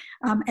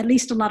 At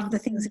least a lot of the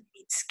things that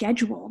we'd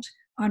scheduled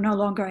are no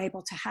longer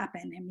able to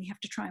happen, and we have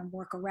to try and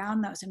work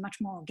around those in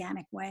much more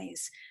organic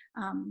ways,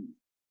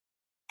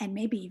 and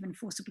maybe even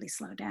forcibly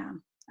slow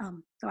down.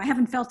 So I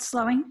haven't felt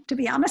slowing, to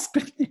be honest,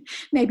 but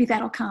maybe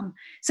that'll come.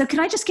 So could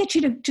I just get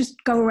you to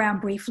just go around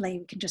briefly?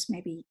 We can just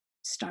maybe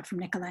start from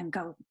Nicola and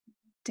go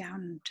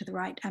down to the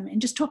right, and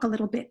just talk a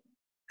little bit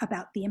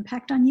about the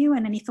impact on you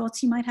and any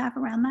thoughts you might have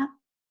around that.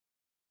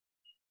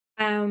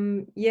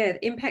 Yeah,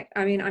 impact.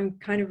 I mean, I'm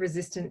kind of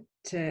resistant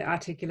to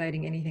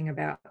articulating anything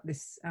about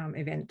this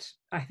event.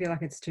 I feel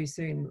like it's too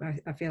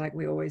soon. I feel like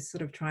we always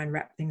sort of try and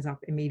wrap things up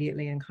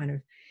immediately and kind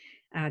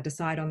of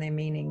decide on their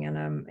meaning,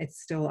 and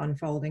it's still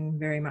unfolding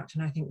very much,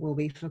 and I think will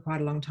be for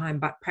quite a long time.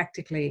 But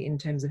practically, in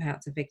terms of how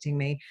it's affecting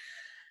me,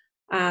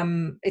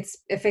 it's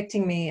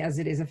affecting me as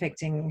it is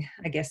affecting,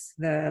 I guess,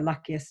 the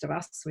luckiest of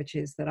us, which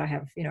is that I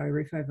have, a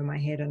roof over my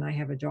head, and I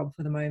have a job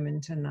for the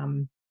moment,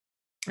 and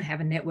I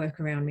have a network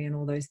around me and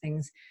all those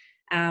things.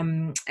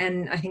 And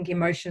I think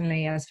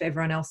emotionally, as for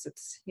everyone else,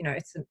 it's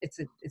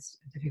a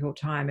difficult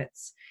time.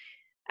 It's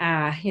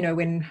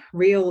when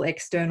real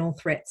external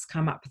threats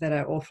come up that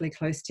are awfully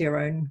close to your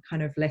own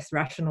kind of less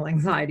rational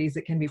anxieties,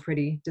 it can be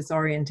pretty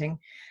disorienting.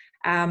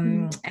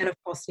 And of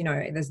course,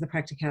 there's the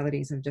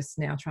practicalities of just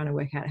now trying to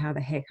work out how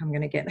the heck I'm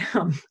going to get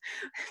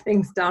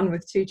things done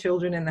with 2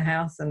 children in the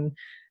house, and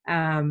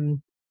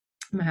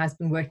my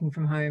husband working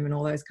from home and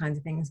all those kinds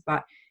of things.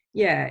 But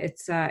yeah,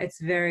 it's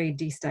very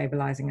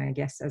destabilizing, I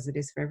guess, as it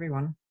is for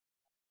everyone.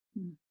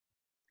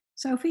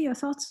 Sophie, your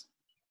thoughts?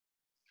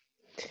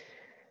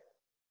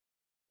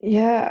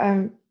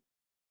 Yeah,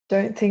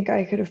 don't think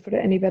I could have put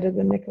it any better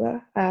than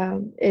Nicola.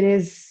 It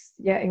is,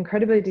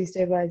 incredibly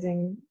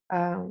destabilizing.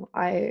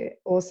 I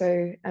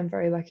also am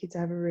very lucky to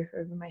have a roof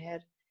over my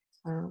head,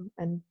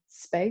 and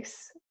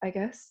space, I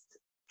guess,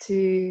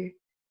 to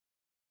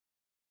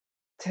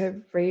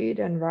read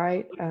and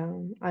write.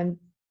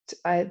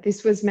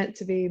 This was meant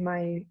to be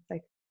my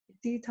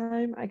busy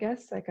time, I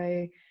guess.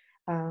 I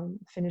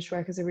finished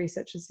work as a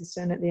research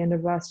assistant at the end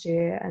of last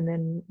year, and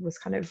then was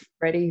kind of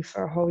ready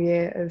for a whole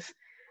year of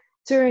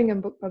touring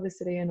and book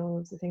publicity and all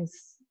of the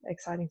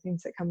exciting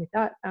things that come with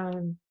that.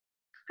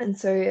 And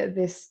so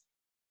this,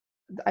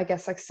 I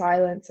guess,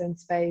 silence and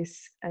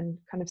space and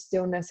kind of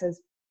stillness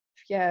is,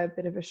 a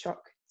bit of a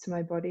shock to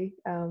my body.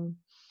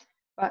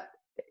 But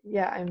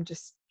yeah, I'm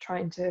just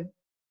trying to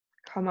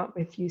come up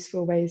with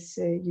useful ways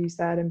to use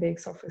that and being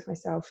soft with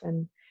myself,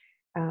 and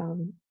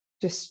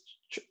just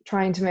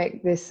trying to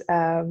make this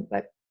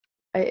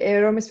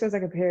it almost feels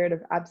like a period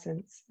of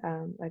absence,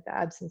 like the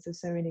absence of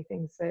so many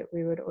things that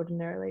we would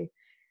ordinarily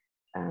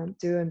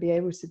do and be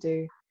able to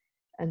do.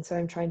 And so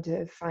I'm trying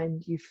to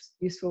find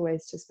useful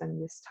ways to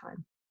spend this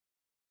time.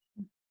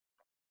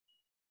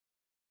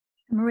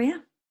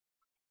 Maria?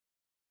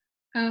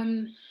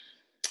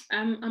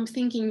 I'm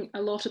thinking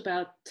a lot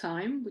about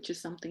time, which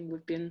is something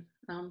we've been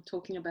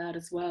talking about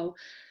as well,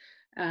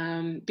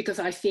 because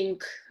I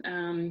think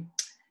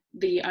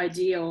the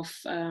idea of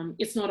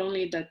it's not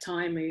only that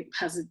time it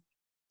has a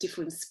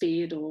different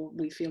speed, or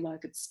we feel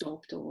like it's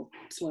stopped or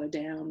slowed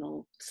down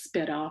or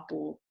sped up,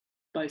 or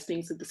both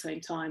things at the same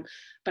time,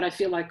 but I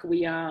feel like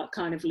we are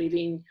kind of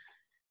living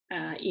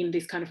in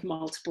these kind of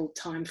multiple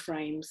time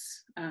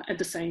frames at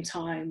the same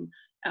time,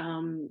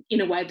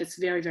 in a way that's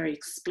very, very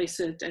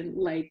explicit and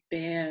laid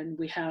bare. And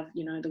we have,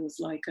 there was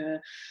like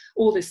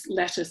all these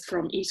letters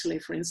from Italy,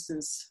 for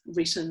instance,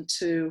 written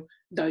to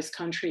those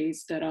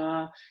countries that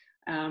are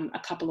a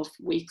couple of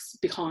weeks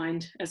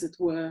behind, as it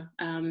were,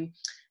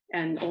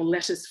 or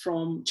letters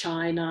from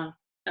China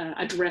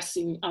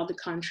addressing other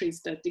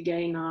countries that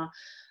again are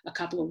a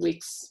couple of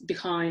weeks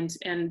behind.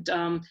 And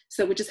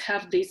so we just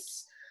have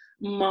these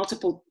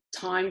multiple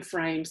time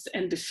frames,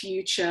 and the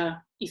future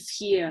is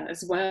here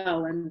as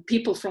well, and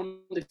people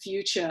from the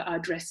future are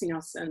addressing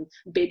us and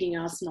begging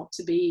us not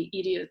to be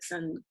idiots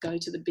and go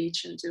to the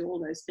beach and do all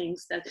those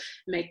things that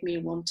make me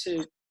want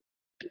to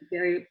be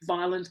very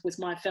violent with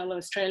my fellow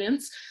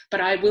Australians.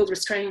 But I will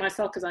restrain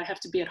myself because I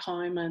have to be at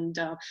home, and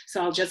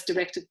so I'll just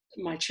direct it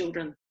to my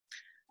children.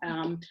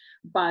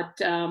 But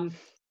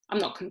I'm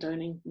not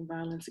condoning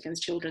violence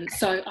against children.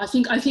 So I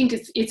think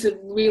it's a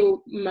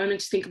real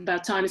moment to think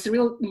about time. It's a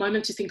real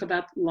moment to think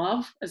about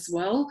love as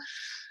well.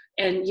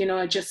 And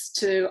I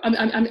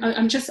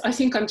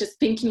think I'm just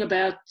thinking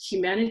about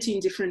humanity in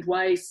different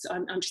ways.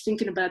 I'm just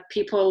thinking about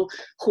people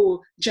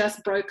who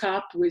just broke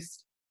up with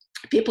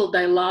people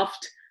they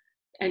loved,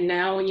 and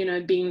now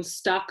being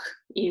stuck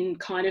in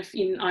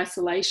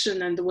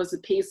isolation. And there was a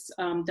piece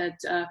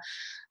that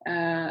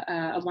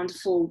a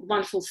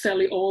wonderful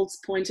Sally Olds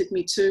pointed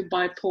me to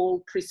by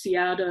Paul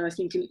Preciado, I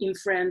think in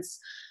France,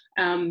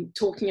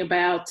 talking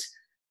about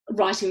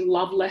writing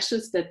love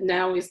letters, that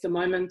now is the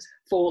moment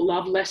for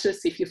love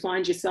letters if you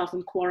find yourself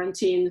in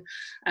quarantine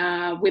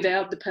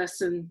without the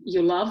person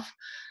you love.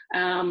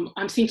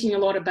 I'm thinking a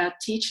lot about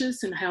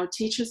teachers and how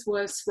teachers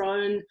were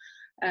thrown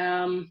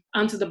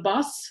under the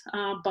bus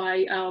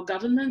by our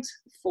government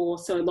for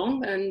so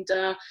long, and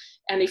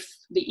if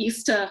the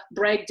Easter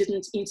break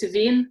didn't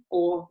intervene,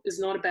 or is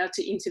not about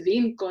to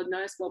intervene, God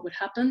knows what would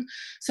happen.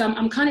 So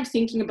I'm kind of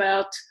thinking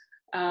about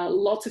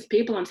lots of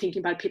people. I'm thinking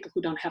about people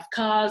who don't have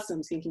cars.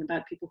 I'm thinking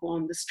about people who are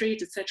on the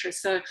street, etc.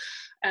 So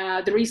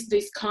there is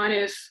this kind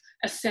of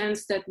a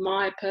sense that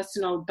my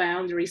personal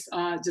boundaries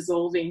are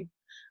dissolving,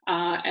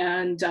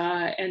 and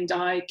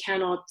I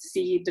cannot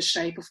see the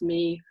shape of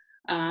me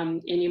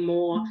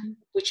anymore,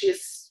 which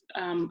is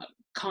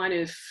kind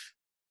of,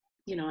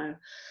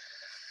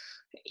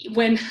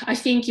 when I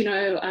think,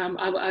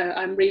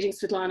 I'm reading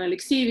Svetlana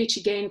Alexievich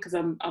again, because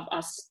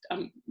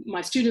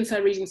my students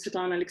are reading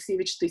Svetlana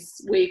Alexievich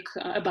this week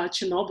about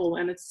Chernobyl,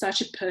 and it's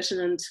such a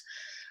pertinent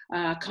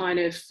kind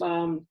of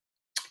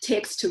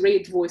text to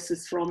read,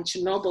 voices from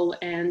Chernobyl.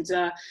 And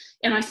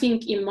I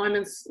think in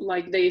moments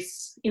like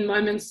this, in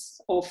moments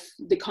of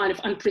the kind of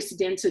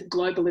unprecedented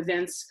global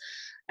events,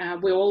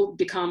 we all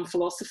become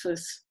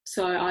philosophers.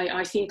 So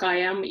I think I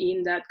am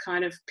in that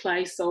kind of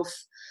place of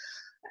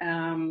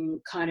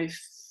kind of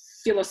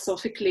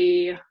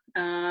philosophically,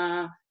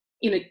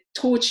 in a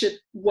tortured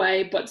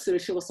way, but sort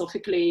of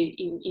philosophically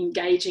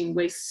engaging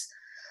with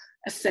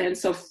a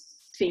sense of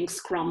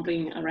things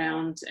crumbling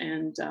around,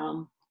 and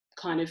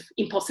kind of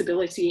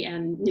impossibility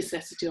and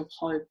necessity of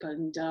hope,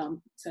 and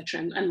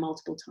etc., and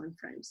multiple time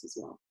frames as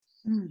well.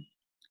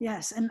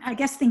 Yes, and I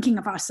guess thinking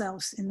of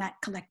ourselves in that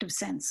collective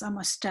sense,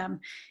 almost,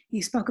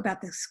 you spoke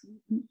about this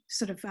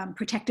sort of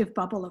protective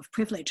bubble of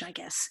privilege, I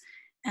guess,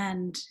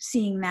 and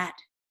seeing that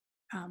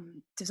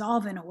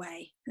dissolve in a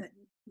way that,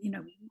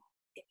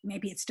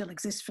 maybe it still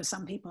exists for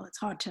some people. It's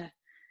hard to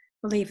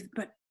believe,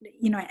 but,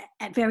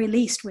 at very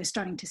least, we're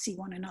starting to see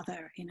one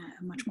another in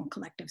a much more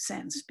collective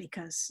sense,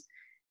 because,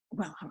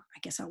 well, I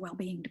guess our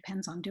well-being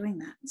depends on doing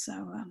that.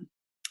 So,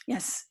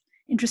 yes.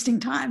 Interesting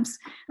times.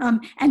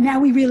 And now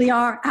we really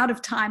are out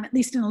of time, at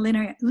least in a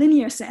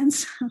linear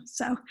sense.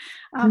 So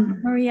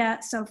Maria,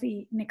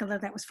 Sophie, Nicola,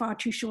 that was far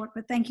too short,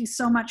 but thank you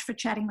so much for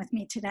chatting with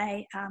me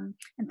today. And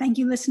thank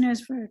you,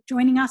 listeners, for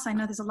joining us. I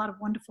know there's a lot of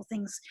wonderful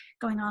things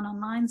going on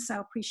online,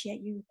 so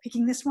appreciate you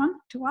picking this one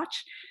to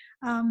watch.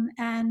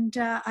 And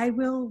I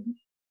will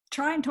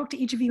try and talk to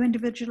each of you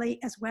individually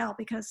as well,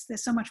 because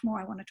there's so much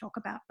more I want to talk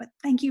about. But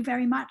thank you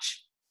very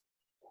much.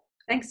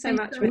 Thanks so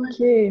much. Thank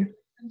you.